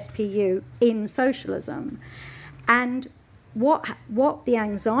WSPU in socialism. And what the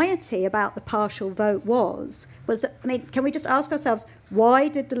anxiety about the partial vote was that, I mean, can we just ask ourselves, why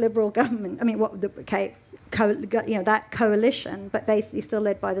did the Liberal government, I mean, that coalition, but basically still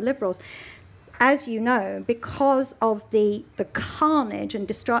led by the Liberals, as you know, because of the carnage and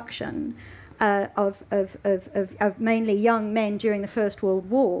destruction of mainly young men during the First World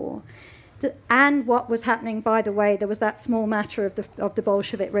War, and what was happening, by the way, there was that small matter of the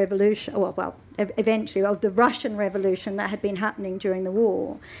Bolshevik Revolution, eventually of the Russian Revolution that had been happening during the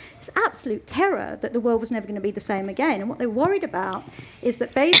war. It's absolute terror that the world was never going to be the same again. And what they're worried about is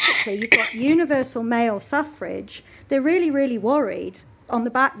that basically you've got universal male suffrage. They're really, really worried on the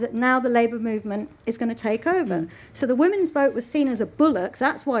back that now the labour movement is going to take over. So the women's vote was seen as a bulwark,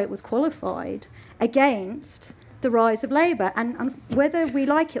 that's why it was qualified, against the rise of labour. And whether we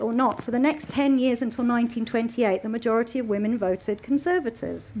like it or not, for the next 10 years until 1928, the majority of women voted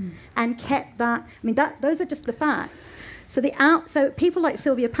Conservative and kept that. I mean, those are just the facts. So people like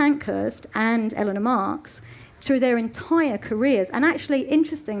Sylvia Pankhurst and Eleanor Marx, through their entire careers, and actually,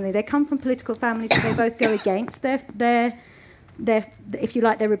 interestingly, they come from political families where they both go against their if you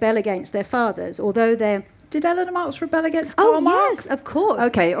like, they rebel against their fathers, although their Did Eleanor Marx rebel against Karl Marx? Yes, of course.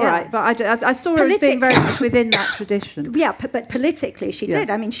 Okay, all right. But I saw her as being very much within that tradition. Yeah, but politically she did.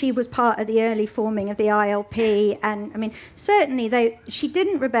 I mean, she was part of the early forming of the ILP, and I mean, certainly she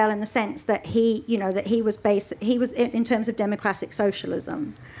didn't rebel in the sense that he was in terms of democratic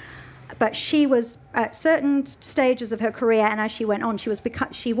socialism. But she was at certain stages of her career, and as she went on,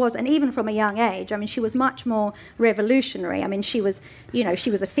 she was, and even from a young age, I mean, she was much more revolutionary. I mean, she was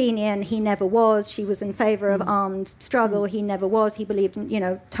a Fenian. He never was. She was in favour of armed struggle. He never was. He believed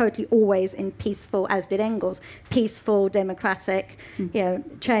in, totally always in peaceful, as did Engels, peaceful, democratic,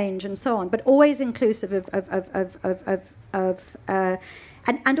 change and so on. But always inclusive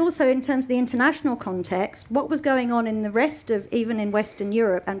and also in terms of the international context, what was going on in the rest of, even in Western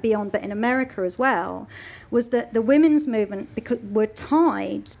Europe and beyond, but in America as well, was that the women's movement were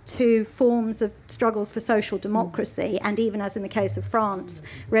tied to forms of struggles for social democracy, and even as in the case of France,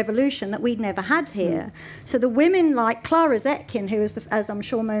 revolution that we'd never had here. So the women like Clara Zetkin, who was, as I'm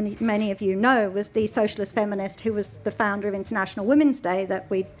sure many of you know, was the socialist feminist who was the founder of International Women's Day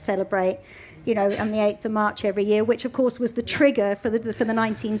that we celebrate on the 8th of March every year, which of course was the trigger for the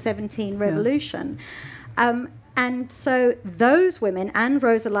 1917 revolution. And so those women, and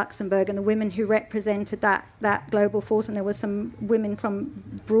Rosa Luxemburg, and the women who represented that global force, and there were some women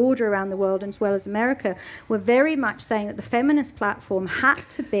from broader around the world as well as America, were very much saying that the feminist platform had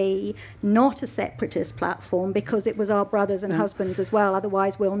to be not a separatist platform because it was our brothers and husbands as well,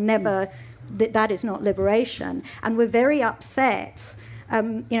 otherwise we'll never, that is not liberation. And we're very upset.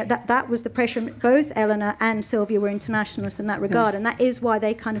 That was the pressure. Both Eleanor and Sylvia were internationalists in that regard, and that is why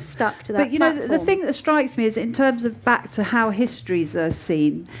they kind of stuck to that platform. The thing that strikes me is, in terms of back to how histories are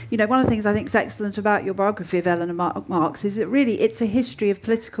seen, one of the things I think is excellent about your biography of Eleanor Marx is that really it's a history of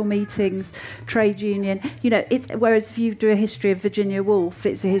political meetings, trade union, whereas if you do a history of Virginia Woolf,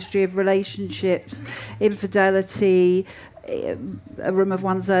 it's a history of relationships, infidelity, a room of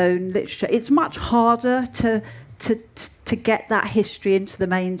one's own, literature. It's much harder to get that history into the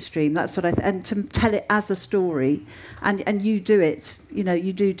mainstream. That's what and to tell it as a story, and you do it.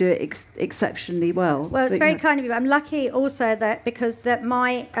 You do it exceptionally well. Well, it's very kind of you. I'm lucky also that because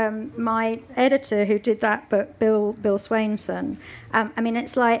my editor who did that book, Bill Swainson.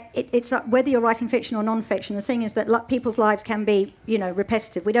 It's like whether you're writing fiction or non-fiction. The thing is that people's lives can be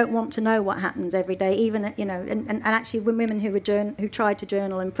repetitive. We don't want to know what happens every day. Even and actually, when women who tried to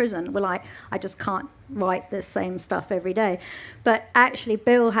journal in prison were like, I just can't write the same stuff every day. But actually,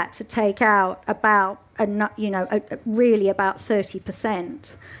 Bill had to take out about really about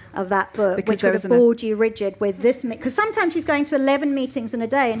 30% of that book, because which would have bored you rigid with this. Because sometimes she's going to 11 meetings in a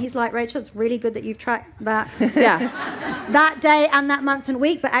day, and he's like, Rachel, it's really good that you've tracked that that day and that month and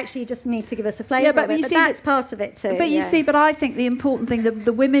week, but actually you just need to give us a flavour of it. But that's part of it too. But you see, but I think the important thing,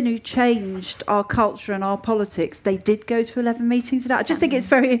 the women who changed our culture and our politics, they did go to 11 meetings a day. I just think it's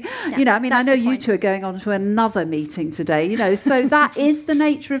very, I know you two are going on to another meeting today, so that is the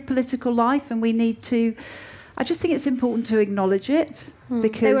nature of political life, and we need to, I just think it's important to acknowledge it,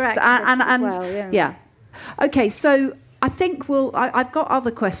 because they were activists as well, Okay, so I think I've got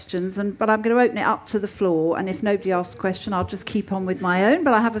other questions, but I'm going to open it up to the floor, and if nobody asks a question, I'll just keep on with my own.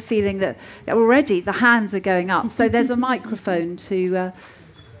 But I have a feeling that already the hands are going up, so there's a microphone to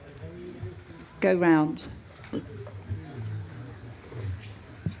go round.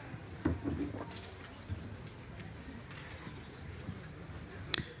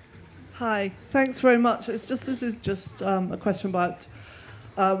 Hi, thanks very much. This is just a question about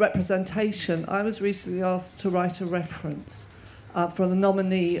representation. I was recently asked to write a reference for the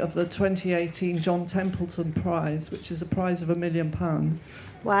nominee of the 2018 John Templeton Prize, which is a prize of £1 million.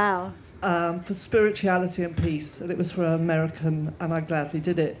 Wow. For spirituality and peace, and it was for an American, and I gladly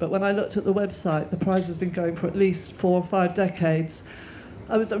did it. But when I looked at the website, the prize has been going for at least 4 or 5 decades.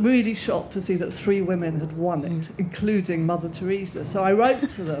 I was really shocked to see that 3 women had won it, including Mother Teresa. So I wrote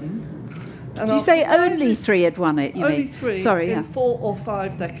to them. Did you say only 3 had won it? Only 3. Sorry, in 4 or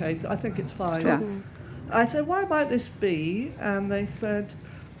 5 decades. I think it's 5. Yeah. I said, why might this be? And they said,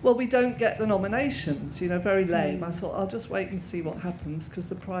 well, we don't get the nominations. Very lame. I thought, I'll just wait and see what happens, because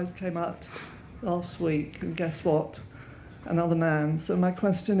the prize came out last week, and guess what? Another man. So my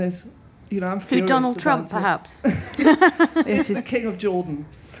question is, I'm furious. Who, Donald Trump, perhaps? He's the King of Jordan.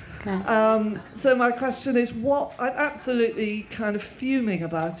 Okay. So my question is, I'm absolutely kind of fuming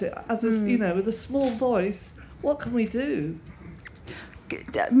about it. As with a small voice, what can we do?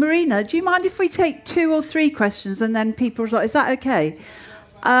 Marina, do you mind if we take 2 or 3 questions and then people respond? Is that okay?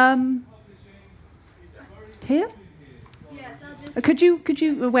 Here? Yes, I'll just... Could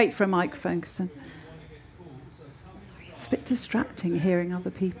you wait for a microphone? It's a bit distracting hearing other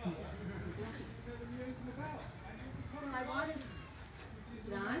people.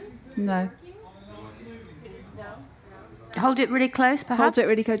 No. Hold it really close, perhaps. Hold it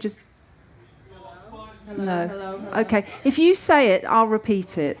really close. Just. Hello, No. hello, hello. Okay. If you say it, I'll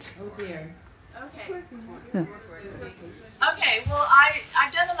repeat it. Oh dear. Okay. Yeah. Okay, well,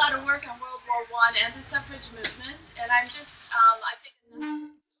 I've done a lot of work on World War I and the suffrage movement, and I'm just, I think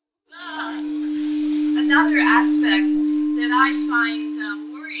another aspect that I find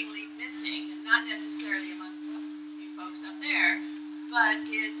worryingly missing, and not necessarily amongst you folks up there, but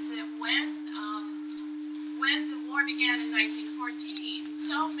is that when the war began in 1914,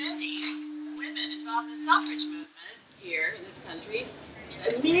 so many women involved in the suffrage movement here in this country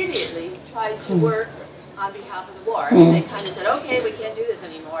immediately tried to work on behalf of the war. I mean, they kind of said, okay, we can't do this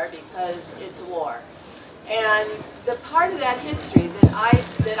anymore because it's a war. And the part of that history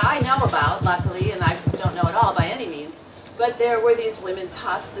that I know about, luckily, and I don't know it all by any means, but there were these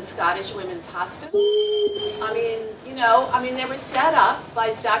the Scottish women's hospitals. I mean, they were set up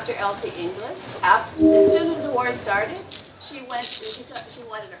by Dr. Elsie Inglis. As soon as the war started, she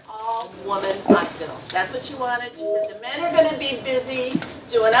wanted an all-woman hospital. That's what she wanted. She said, the men are going to be busy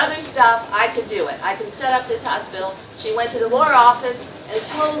doing other stuff. I could do it. I can set up this hospital. She went to the War Office and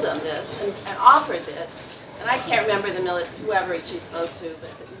told them this and offered this. And I can't remember whoever she spoke to,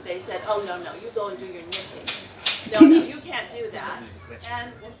 but they said, oh, no, you go and do your knitting. No, you can't do that.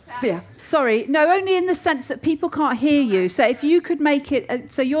 And in fact... Yeah, sorry. No, only in the sense that people can't hear you. So if you could make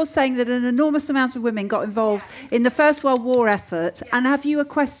it... So you're saying that an enormous amount of women got involved in the First World War effort. And have you a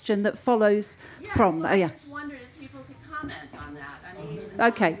question that follows from that? I just wondered if people could comment on that. I mean,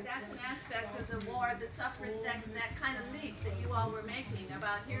 okay. That's an aspect of the war, the suffrage, that kind of leap that you all were making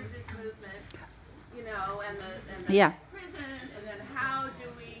about here's this movement, and the prison, and then how do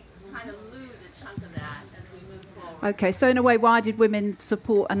we kind of lose a chunk of that as we move forward? Okay, so in a way, why did women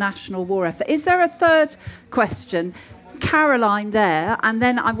support a national war effort? Is there a third question? Caroline there, and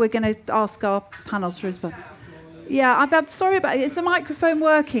then we're going to ask our panels to respond. Yeah, I'm sorry about it. Is the microphone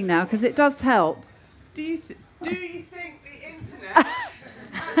working now? Because it does help. Do you think the internet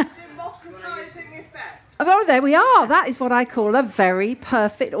has democratising effect? Oh, there we are. That is what I call a very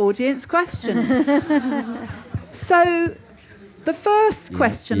perfect audience question. So the first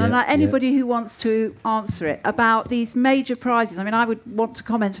question, and anybody who wants to answer it, about these major prizes. I mean, I would want to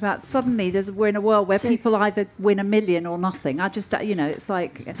comment about suddenly we're in a world where people either win $1 million or nothing. I just, it's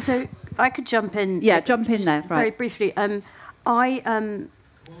like... So I could jump in. Yeah, jump in there. Right. Very briefly.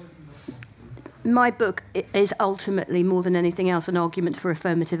 My book is ultimately, more than anything else, an argument for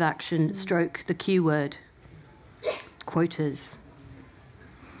affirmative action, stroke the Q word, quotas.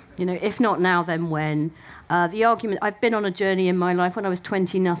 If not now, then when? The argument, I've been on a journey in my life. When I was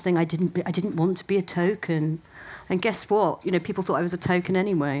 20-nothing, I didn't want to be a token. And guess what? People thought I was a token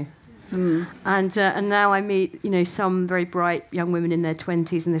anyway. Mm. And now I meet, some very bright young women in their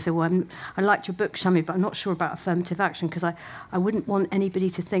 20s, and they say, well, I liked your book, Shami, but I'm not sure about affirmative action because I wouldn't want anybody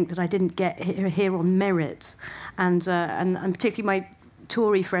to think that I didn't get here on merit. And particularly my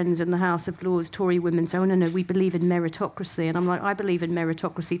Tory friends in the House of Lords, Tory women say, oh, no, we believe in meritocracy. And I'm like, I believe in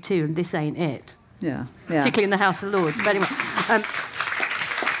meritocracy too, and this ain't it. Yeah. Particularly in the House of Lords. But anyway.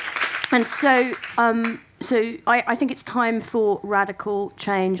 So I think it's time for radical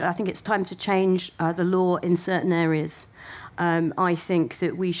change. I think it's time to change the law in certain areas. I think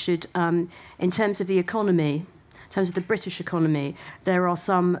that we should, in terms of the economy, in terms of the British economy, there are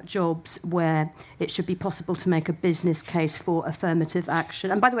some jobs where it should be possible to make a business case for affirmative action.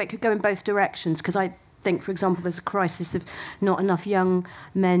 And by the way, it could go in both directions, because I think, for example, there's a crisis of not enough young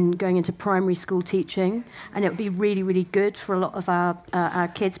men going into primary school teaching, and it would be really, really good for a lot of our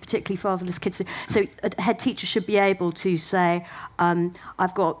kids, particularly fatherless kids. So a head teacher should be able to say,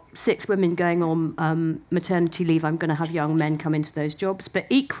 I've got 6 women going on maternity leave, I'm going to have young men come into those jobs. But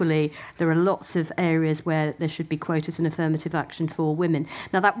equally, there are lots of areas where there should be quotas and affirmative action for women.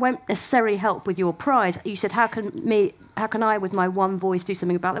 Now, that won't necessarily help with your prize. You said, how can I, with my one voice, do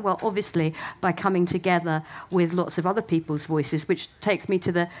something about it? Well, obviously, by coming together with lots of other people's voices, which takes me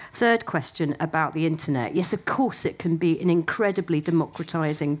to the third question about the internet. Yes, of course, it can be an incredibly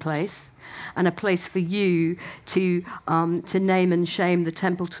democratising place, and a place for you to name and shame the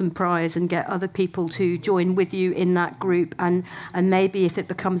Templeton Prize and get other people to join with you in that group. And maybe if it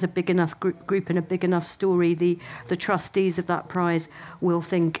becomes a big enough group and a big enough story, the trustees of that prize will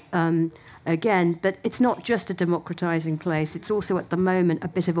think again. But it's not just a democratising place. It's also, at the moment, a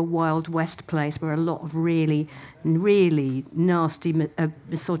bit of a Wild West place where a lot of really, really nasty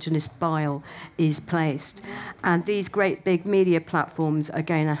misogynist bile is placed. And these great big media platforms are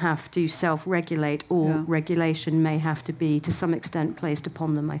going to have to self-regulate, or regulation may have to be, to some extent, placed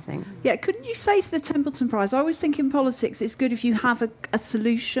upon them, I think. Yeah, couldn't you say to the Templeton Prize, I always think in politics it's good if you have a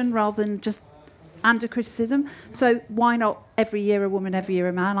solution rather than just under criticism. So why not every year a woman, every year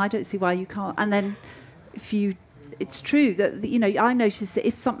a man? I don't see why you can't. And then it's true that, you know, I noticed that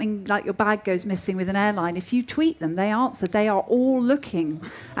if something like your bag goes missing with an airline, if you tweet them, they answer. They are all looking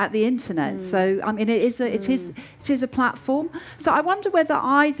at the internet. So I mean, it is a platform. So I wonder whether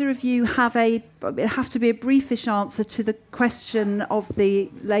either of you have to be a briefish answer to the question of the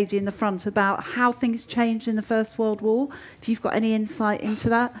lady in the front about how things changed in the First World War. If you've got any insight into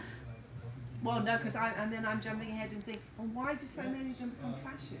that. Well, no, because then I'm jumping ahead and think, well, why did so many of them become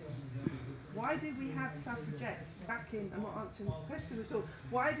fascists? Why did we have suffragettes back in, I'm not answering the question at all,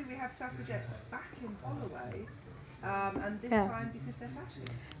 why do we have suffragettes back in Holloway, and this time because they're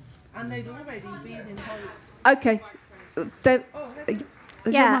fascists? And they'd already been in Holloway. Okay.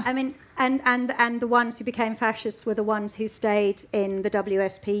 Yeah, I mean, and the ones who became fascists were the ones who stayed in the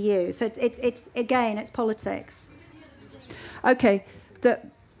WSPU. So it's politics. Okay.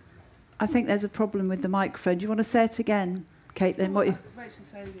 I think there's a problem with the microphone. Do you want to say it again, Caitlin?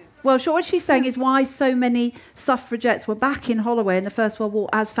 Well, what she's saying is why so many suffragettes were back in Holloway in the First World War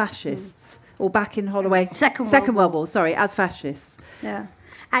as fascists, or back in Holloway Second World War, as fascists. Yeah,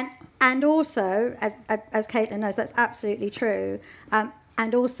 and also, as Caitlin knows, that's absolutely true.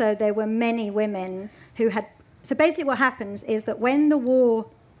 And also, there were many women who had. So basically, what happens is that when the war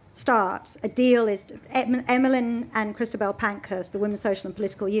starts, a deal is... Emmeline and Christabel Pankhurst, the Women's Social and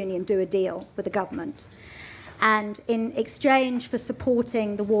Political Union, do a deal with the government. And in exchange for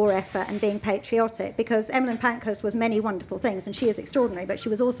supporting the war effort and being patriotic, because Emmeline Pankhurst was many wonderful things, and she is extraordinary, but she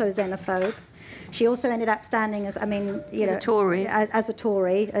was also xenophobe. She also ended up standing as, a Tory, in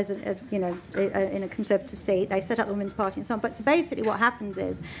a Conservative seat. They set up the Women's Party and so on. But so basically what happens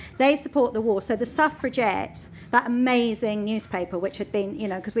is they support the war. So the Suffragette, that amazing newspaper, which had been,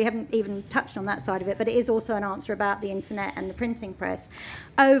 because we haven't even touched on that side of it, but it is also an answer about the internet and the printing press.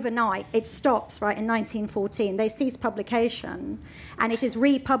 Overnight, it stops, right, in 1914. They cease publication, and it is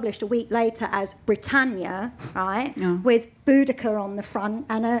republished a week later as Britannia, right, with Boudicca on the front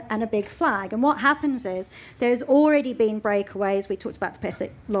and a big flag. And what happens is there's already been breakaways. We talked about the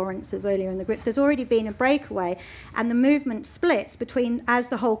Pethick Lawrences earlier in the group. There's already been a breakaway, and the movement splits between, as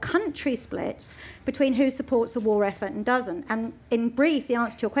the whole country splits, between who supports the war effort and doesn't. And in brief, the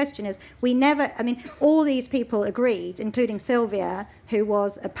answer to your question is all these people agreed, including Sylvia, who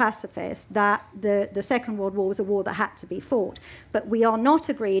was a pacifist, that the Second World War was a war that had to be fought. But we are not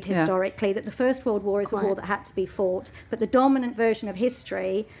agreed historically that the First World War is a war that had to be fought. But the dominant version of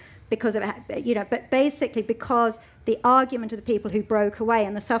history, because of but basically because the argument of the people who broke away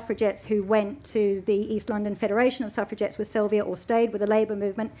and the suffragettes who went to the East London Federation of Suffragettes with Sylvia or stayed with the Labour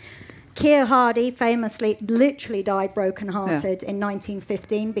movement. Keir Hardie famously literally died broken-hearted in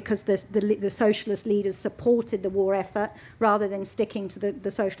 1915 because the socialist leaders supported the war effort rather than sticking to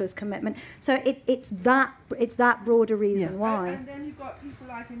the socialist commitment. So it's that broader reason why. And then you've got people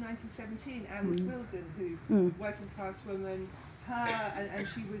like in 1917, Alice Wilden, who working-class woman, and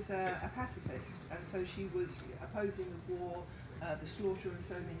she was a pacifist, and so she was opposing the war, the slaughter of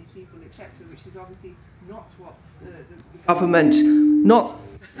so many people, etc., which is obviously not what the government, not...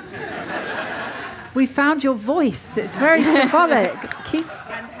 We found your voice. It's very symbolic.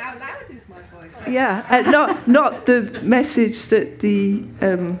 And how loud is my voice? Yeah. Not the message that the...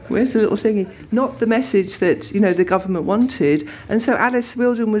 where's the little thingy? Not the message that, the government wanted. And so Alice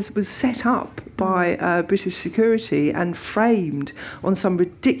Wilden was set up by British security and framed on some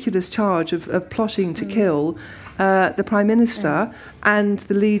ridiculous charge of plotting to kill the Prime Minister and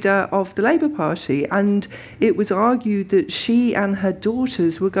the leader of the Labour Party. And it was argued that she and her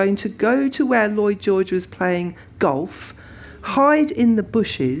daughters were going to go to where Lloyd George was playing golf, hide in the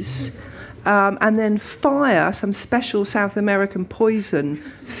bushes, and then fire some special South American poison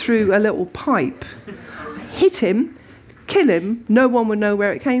through a little pipe, hit him, kill him, no one would know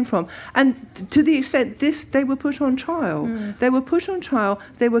where it came from. And to the extent they were put on trial. They were put on trial,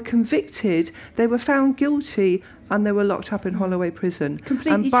 they were convicted, they were found guilty, and they were locked up in Holloway prison.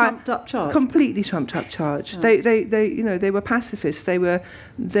 Completely trumped up charge. Completely trumped up charge. They were pacifists. They were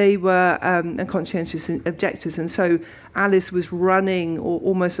conscientious objectors, and so Alice was running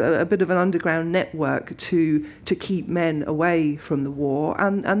almost a bit of an underground network to keep men away from the war,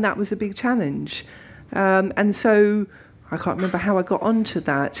 and that was a big challenge. And so I can't remember how I got onto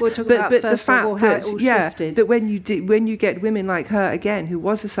that. We're talking about the First fact World War, how that it all shifted. that when you get women like her again, who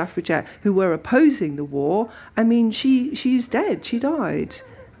was a suffragette, who were opposing the war, I mean, she's dead. She died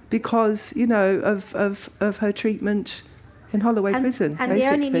because of her treatment in Holloway prison. And basically. the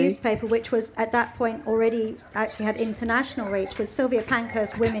only newspaper which was at that point already actually had international reach was Sylvia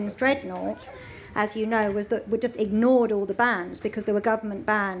Pankhurst's Women's Dreadnought, as you know, we just ignored all the bans because there were government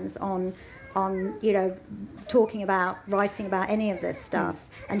bans on talking about, writing about any of this stuff.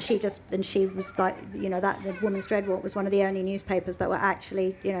 And she was like, that the Women's Dreadnought was one of the only newspapers that were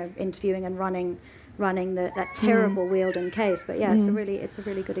actually, interviewing and running that terrible Wealden case. But yeah, it's a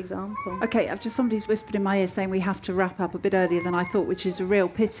really good example. Okay, somebody's whispered in my ear saying we have to wrap up a bit earlier than I thought, which is a real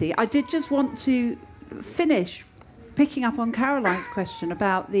pity. I did just want to finish picking up on Caroline's question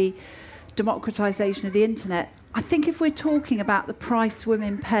about the democratisation of the internet. I think if we're talking about the price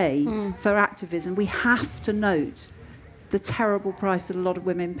women pay for activism, we have to note the terrible price that a lot of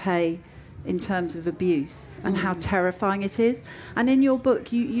women pay in terms of abuse and how terrifying it is. And in your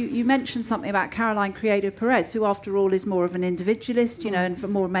book, you mentioned something about Caroline Criado Perez, who, after all, is more of an individualist, and for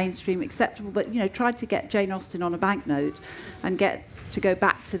more mainstream acceptable, but, tried to get Jane Austen on a banknote and get to go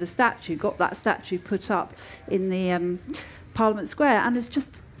back to the statue, got that statue put up in the Parliament Square. And it's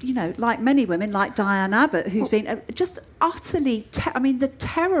just, like many women, like Diane Abbott, who's been just utterly, the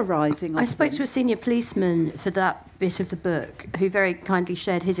terrorising of I spoke them. to a senior policeman for that bit of the book, who very kindly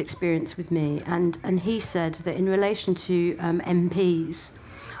shared his experience with me, and he said that in relation to MPs,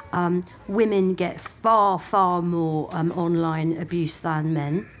 women get far, far more online abuse than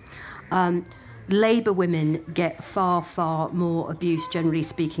men. Labour women get far, far more abuse, generally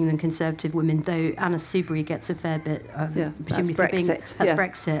speaking, than Conservative women, though Anna Soubry gets a fair bit, presumably for being... Brexit. That's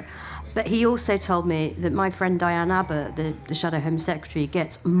Brexit. But he also told me that my friend Diane Abbott, the Shadow Home Secretary,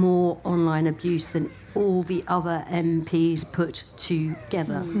 gets more online abuse than all the other MPs put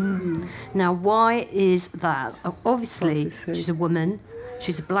together. Now, why is that? Obviously, she's a woman,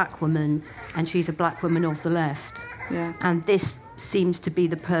 she's a black woman, and she's a black woman of the left. Yeah. And this seems to be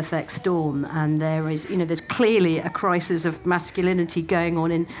the perfect storm, and there's clearly a crisis of masculinity going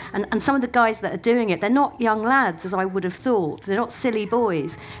on and some of the guys that are doing it, they're not young lads as I would have thought, they're not silly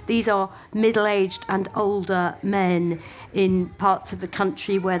boys, these are middle-aged and older men in parts of the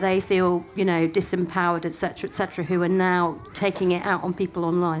country where they feel disempowered, etc., who are now taking it out on people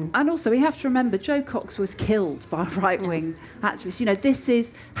online. And also we have to remember Jo Cox was killed by a right-wing activist. This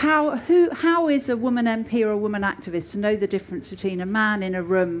is how is a woman MP or a woman activist to know the difference between a man in a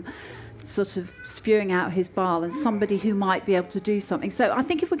room sort of spewing out his bile and somebody who might be able to do something. So I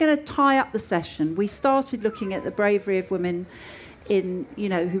think if we're going to tie up the session, we started looking at the bravery of women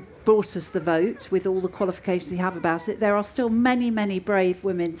who brought us the vote with all the qualifications we have about it. There are still many, many brave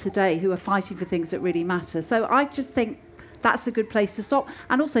women today who are fighting for things that really matter. So I just think that's a good place to stop.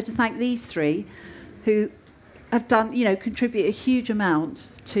 And also to thank these three who have done, contribute a huge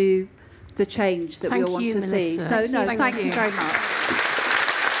amount to the change that we all want to see. So, thank you very much.